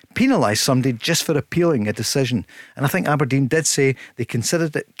to penalise somebody just for appealing a decision. And I think Aberdeen did say they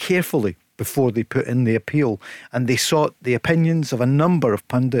considered it carefully before they put in the appeal, and they sought the opinions of a number of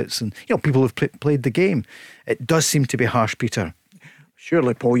pundits and people who've played the game. It does seem to be harsh, Peter.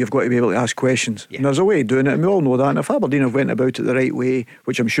 Surely, Paul, you've got to be able to ask questions. And there's a way of doing it, and we all know that. And if Aberdeen have went about it the right way,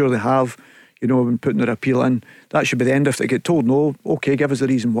 which I'm sure they have, when putting their appeal in, that should be the end. If they get told no, okay, give us the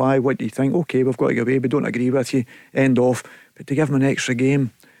reason why. What do you think? Okay, we've got to go away. We don't agree with you. End off. But to give them an extra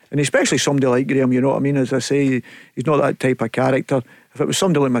game, and especially somebody like Graham, as I say, he's not that type of character. If it was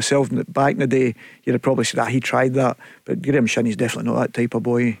somebody like myself back in the day, you'd have probably said, he tried that. But Graham Shinney's definitely not that type of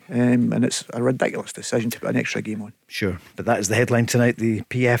boy. And it's a ridiculous decision to put an extra game on. Sure, but that is the headline tonight. The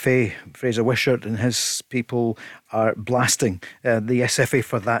PFA, Fraser Wishart and his people are blasting the SFA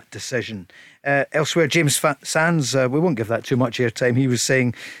for that decision. Elsewhere, James Sands, we won't give that too much airtime. He was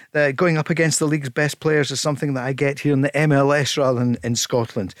saying that going up against the league's best players is something that I get here in the MLS rather than in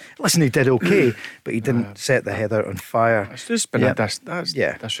Scotland. Listen, he did okay, but he didn't set the heather on fire. It's just been that's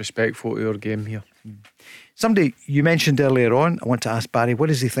disrespectful to our game here. Somebody you mentioned earlier on, I want to ask Barry, what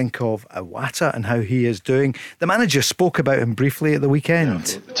does he think of Iwata and how he is doing? The manager spoke about him briefly at the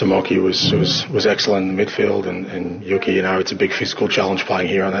weekend. Tomoki was excellent in the midfield, and Yuki, it's a big physical challenge playing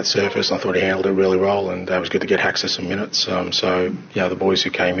here on that surface. I thought he handled it really well, and it was good to get Haxer some minutes. The boys who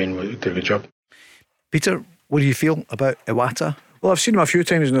came in did a good job. Peter, what do you feel about Iwata? Well, I've seen him a few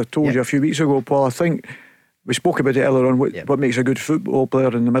times, and I told you a few weeks ago, Paul, I think we spoke about it earlier on, what makes a good football player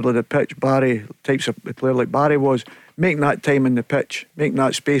in the middle of the pitch. Barry, types of player like Barry was, making that time in the pitch, making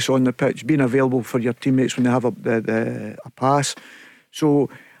that space on the pitch, being available for your teammates when they have a pass. So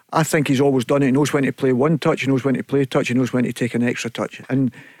I think he's always done it. He knows when to play one touch, he knows when to play a touch, he knows when to take an extra touch.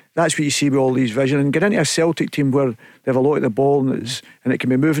 And that's what you see with all these vision. And get into a Celtic team where they have a lot of the ball and it can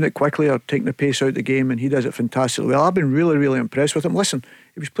be moving it quickly or taking the pace out of the game, and he does it fantastically well. I've been really, really impressed with him. Listen,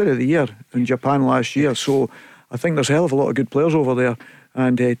 he was Player of the Year in Japan last year, so I think there's a hell of a lot of good players over there,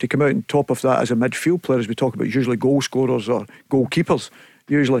 and to come out on top of that as a midfield player, as we talk about, usually goal scorers or goalkeepers,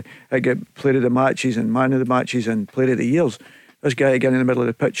 usually get player of the matches and man of the matches and player of the years. This guy again in the middle of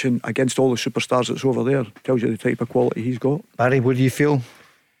the pitch and against all the superstars that's over there tells you the type of quality he's got. Barry, what do you feel?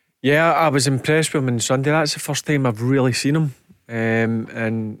 Yeah, I was impressed with him on Sunday. That's the first time I've really seen him,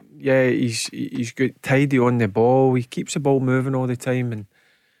 and yeah, he's good, tidy on the ball. He keeps the ball moving all the time,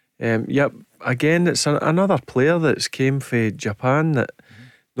 and yep, again, it's another player that's came from Japan that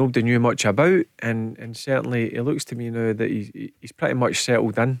nobody knew much about, and certainly it looks to me now that he's pretty much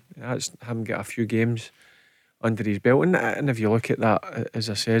settled in. That's him get a few games under his belt, and if you look at that, as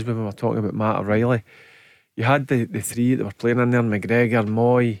I says when we were talking about Matt O'Reilly, you had the three that were playing in there, McGregor,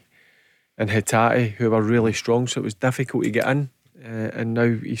 Moy and Hitati, who were really strong, so it was difficult to get in, and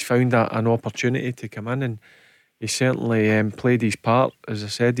now he's found an opportunity to come in, and he certainly played his part. As I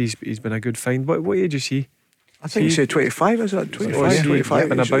said, he's been a good find. What age is he? I think he's 25, is it? 25.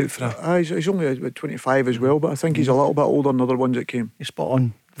 Been about for he's only about 25 as well, but I think he's a little bit older than the other ones that came. You're spot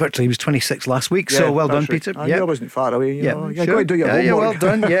on. Virtually, he was 26 last week, so well done, Peter. I wasn't far away. You know. You've got to do your homework. Yeah, well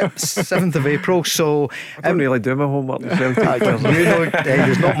done. Yeah, 7th of April. So I don't really do my homework.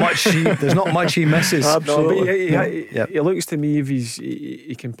 There's not much he misses. Absolutely. No, he looks to me if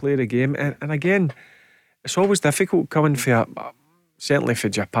he can play the game, and again, it's always difficult coming for certainly for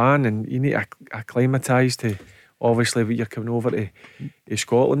Japan, and you need to acclimatise to obviously when you're coming over to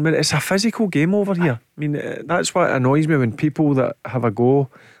Scotland. But it's a physical game over here. I mean, that's what annoys me when people that have a go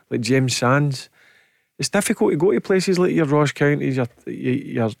like James Sands. It's difficult to go to places like your Ross Counties,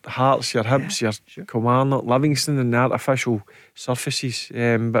 your Hearts, your Hibs, your Kilmarnock, Livingston, and the artificial surfaces.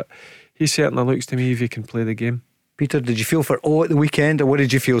 But he certainly looks to me if he can play the game. Peter, did you feel for at the weekend, or what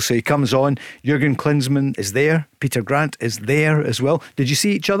did you feel? So he comes on, Jurgen Klinsmann is there, Peter Grant is there as well. Did you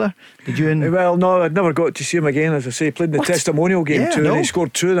see each other? Did you? Well, no, I'd never got to see him again. As I say, he played in the testimonial game too, and he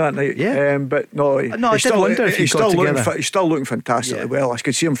scored 2 that night. Yeah. But no, I did wonder if he's still looking fantastically well. I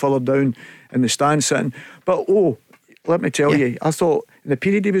could see him further down in the stand sitting. But let me tell you, I thought in the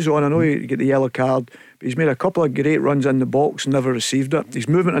period he was on, I know he get the yellow card, but he's made a couple of great runs in the box and never received it. His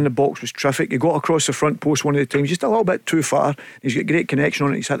movement in the box was terrific. He got across the front post one of the times, just a little bit too far. He's got great connection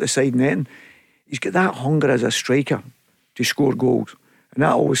on it. He's hit the side netting. He's got that hunger as a striker to score goals, and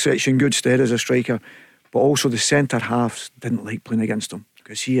that always sets you in good stead as a striker. But also the centre halves didn't like playing against him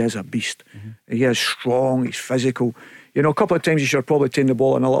because he is a beast. He is strong, he's physical. You know, a couple of times he should have probably taken the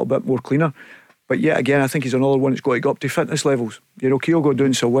ball in a little bit more cleaner. But yet again, I think he's another one that's got to go up to fitness levels. You know, Kyogo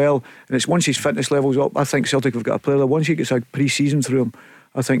doing so well, and it's once his fitness levels up, I think Celtic have got a player that once he gets a pre-season through him,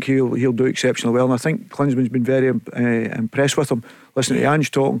 I think he'll do exceptionally well. And I think Klinsmann's been very impressed with him. Listening to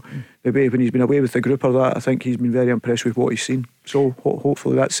Ange talking, the way when he's been away with the group or that, I think he's been very impressed with what he's seen. So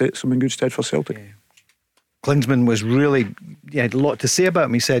hopefully that sets him in good stead for Celtic. Yeah. Klinsmann was really, had a lot to say about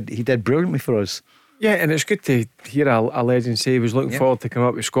him. He said he did brilliantly for us. Yeah, and it's good to hear a legend say he was looking forward to come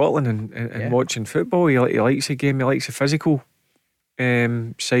up with Scotland and watching football. He likes the game, he likes the physical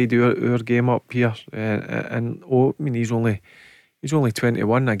side of our game up here. I mean, he's only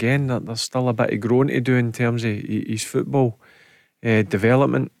 21 again. There's still a bit of growing to do in terms of his football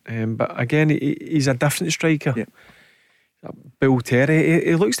development. But again, he's a different striker. Yeah. Bill Terry,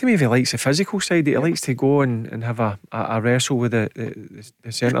 he looks to me if he likes the physical side, he likes to go and have a wrestle with the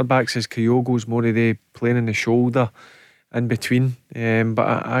centre backs. As Kyogo's more of the playing in the shoulder in between.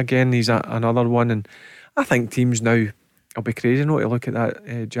 But again, he's another one, and I think teams now will be crazy not to look at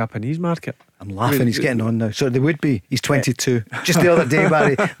that Japanese market. I'm laughing, he's getting on now. So they would be. He's 22. Just the other day,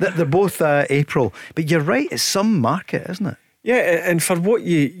 Barry. They're both April. But you're right, it's some market, isn't it? Yeah, and for what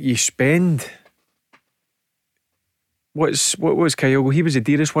you spend. What was Kyogo? He was the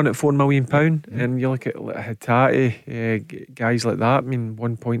dearest one at £4 million, and you look at Hitati, guys like that. I mean,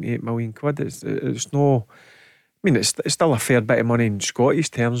 1.8 million quid. It's no. I mean, it's still a fair bit of money in Scottish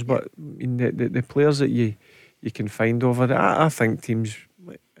terms, but I mean the players that you can find over there, I think teams,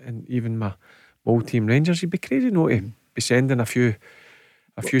 and even my old team Rangers, you'd be crazy not to be sending a few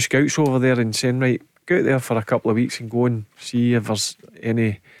scouts over there and saying, right, go out there for a couple of weeks and go and see if there's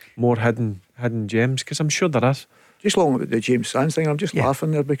any more hidden gems, because I'm sure there is. Just along with the James Sands thing, I'm just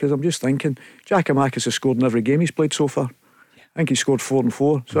laughing there because I'm just thinking Giakoumakis has scored in every game he's played so far. I think he scored 4 and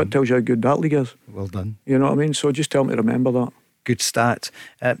 4, so that tells you how good that league is. Well done. You know what I mean? So just tell me to remember that. Good stat.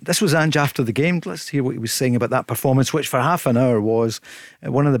 This was Ange after the game. Let's hear what he was saying about that performance, which for half an hour was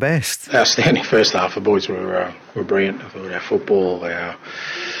one of the best. Outstanding first half. The boys were brilliant. I thought our football, our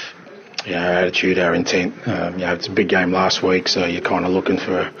attitude, our intent. It's a big game last week, so you're kind of looking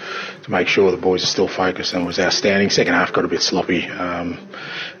to make sure the boys are still focused, and it was outstanding. Second half got a bit sloppy,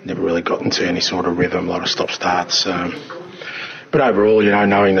 never really got into any sort of rhythm, a lot of stop-starts. But overall,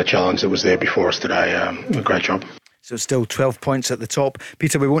 knowing the challenge that was there before us today, a great job. So still 12 points at the top.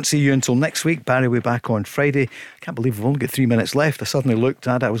 Peter, we won't see you until next week. Barry will be back on Friday. I can't believe we've only got 3 minutes left. I suddenly looked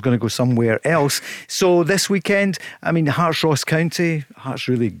at it. I was going to go somewhere else. So this weekend, Hearts Ross County. Hearts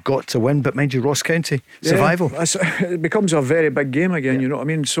really got to win, but mind you, Ross County, survival. It becomes a very big game again, you know what I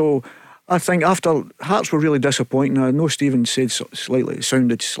mean? So I think after Hearts were really disappointing. I know Stephen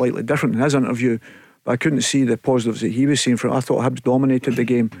sounded slightly different in his interview, but I couldn't see the positives that he was seeing from it. I thought Hibs dominated the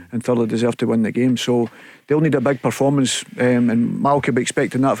game and thoroughly deserved to win the game. So they'll need a big performance, and Malky will be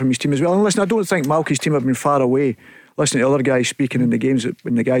expecting that from his team as well. And listen, I don't think Malky's team have been far away. Listen to other guys speaking in the games,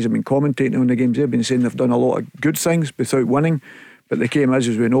 when the guys have been commentating on the games, they've been saying they've done a lot of good things without winning. But the game is,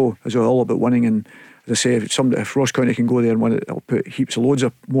 as we know, is all about winning. And as I say, if Ross County can go there and win it, it'll put heaps of loads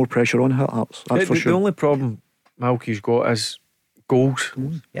of more pressure on Hearts. That's for sure. The only problem Malky's got is goals.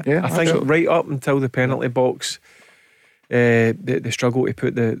 Yep. Yeah, I think right up until the penalty box, they struggled to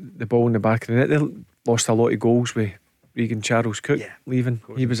put the ball in the back of the net. They lost a lot of goals with Regan Charles Cook leaving.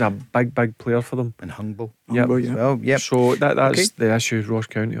 He was a big player for them. And Humble. Well, yep. So that's the issue Ross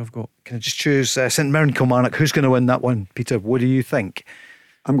County have got. Can I just choose St Mirren Kilmarnock? Who's going to win that one? Peter, what do you think?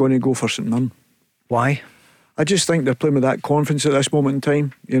 I'm going to go for St Mirren. Why? I just think they're playing with that confidence at this moment in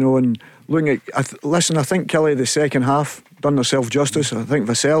time, and looking at... I think Kelly, the second half, done themselves justice. I think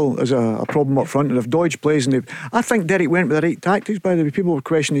Vassell is a problem up front, and if Dodge plays... I think Derek went with the right tactics, by the way. People were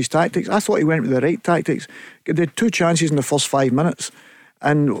questioning his tactics. I thought he went with the right tactics. They had 2 chances in the first 5 minutes,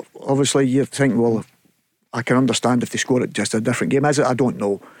 and obviously you think, well, I can understand if they score it just a different game. Is it? I don't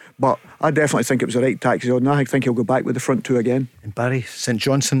know. But I definitely think it was the right tactics, and I think he'll go back with the front 2 again. And Barry, St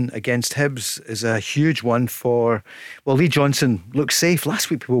Johnstone against Hibs is a huge one for... Well, Lee Johnson looks safe.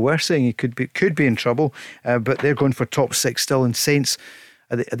 Last week people were saying he could be in trouble, but they're going for top 6 still. And Saints,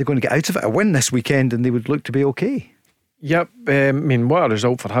 are they going to get out of it? A win this weekend and they would look to be okay. Yep. What a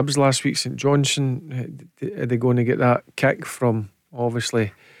result for Hibs last week. St Johnstone, are they going to get that kick from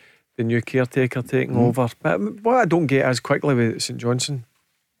obviously the new caretaker taking over? But what I don't get as quickly with St Johnstone,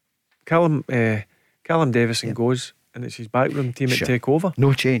 Callum Davison goes and it's his backroom team that take over.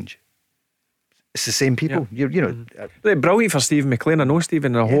 No change. It's the same people. Brilliant for Stephen McLean. I know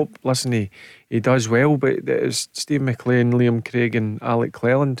Stephen, and I hope, listen, he does well, but it's Stephen McLean, Liam Craig and Alec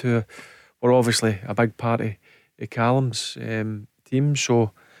Cleland who were obviously a big part of Callum's team.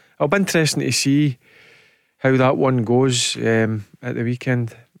 So it'll be interesting to see how that one goes at the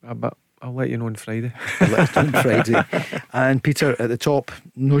weekend. But I'll let you know on Friday. And Peter, at the top,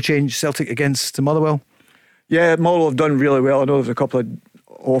 no change. Celtic against Motherwell. Yeah, Motherwell have done really well. I know there's a couple of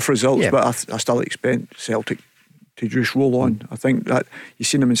off results, but I still expect Celtic to just roll on. I think that you've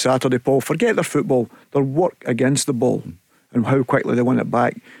seen them on Saturday, Paul. Forget their football, their work against the ball and how quickly they win it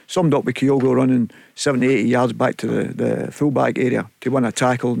back. Summed up with Kyogo running 70-80 yards back to the full-back area to win a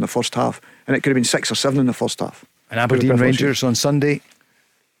tackle in the first half, and it could have been 6 or 7 in the first half. And Aberdeen Rangers on Sunday.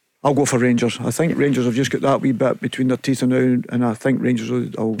 I'll go for Rangers. I think Rangers have just got that wee bit between their teeth now, and I think Rangers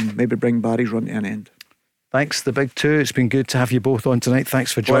will maybe bring Barry's run to an end. Thanks, the big 2. It's been good to have you both on tonight.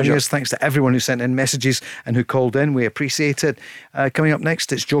 Thanks for joining us. Thanks to everyone who sent in messages and who called in. We appreciate it. Coming up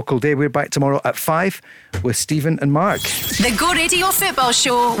next, it's Jokel Day. We're back tomorrow at 5 with Stephen and Mark. The Go Radio Football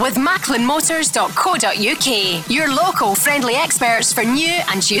Show with MacklinMotors.co.uk. Your local friendly experts for new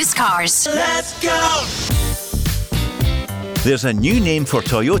and used cars. Let's go! There's a new name for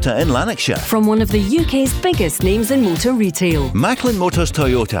Toyota in Lanarkshire. From one of the UK's biggest names in motor retail. Macklin Motors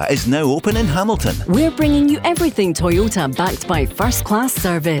Toyota is now open in Hamilton. We're bringing you everything Toyota, backed by first-class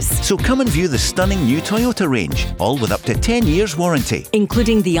service. So come and view the stunning new Toyota range, all with up to 10 years warranty.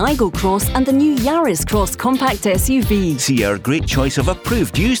 Including the Igo Cross and the new Yaris Cross compact SUV. See our great choice of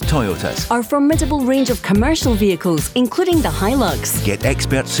approved used Toyotas. Our formidable range of commercial vehicles, including the Hilux. Get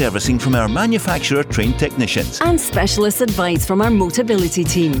expert servicing from our manufacturer-trained technicians. And specialist advice from our Motability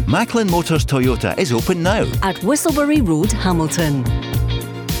team. Macklin Motors Toyota is open now at Whistlebury Road, Hamilton.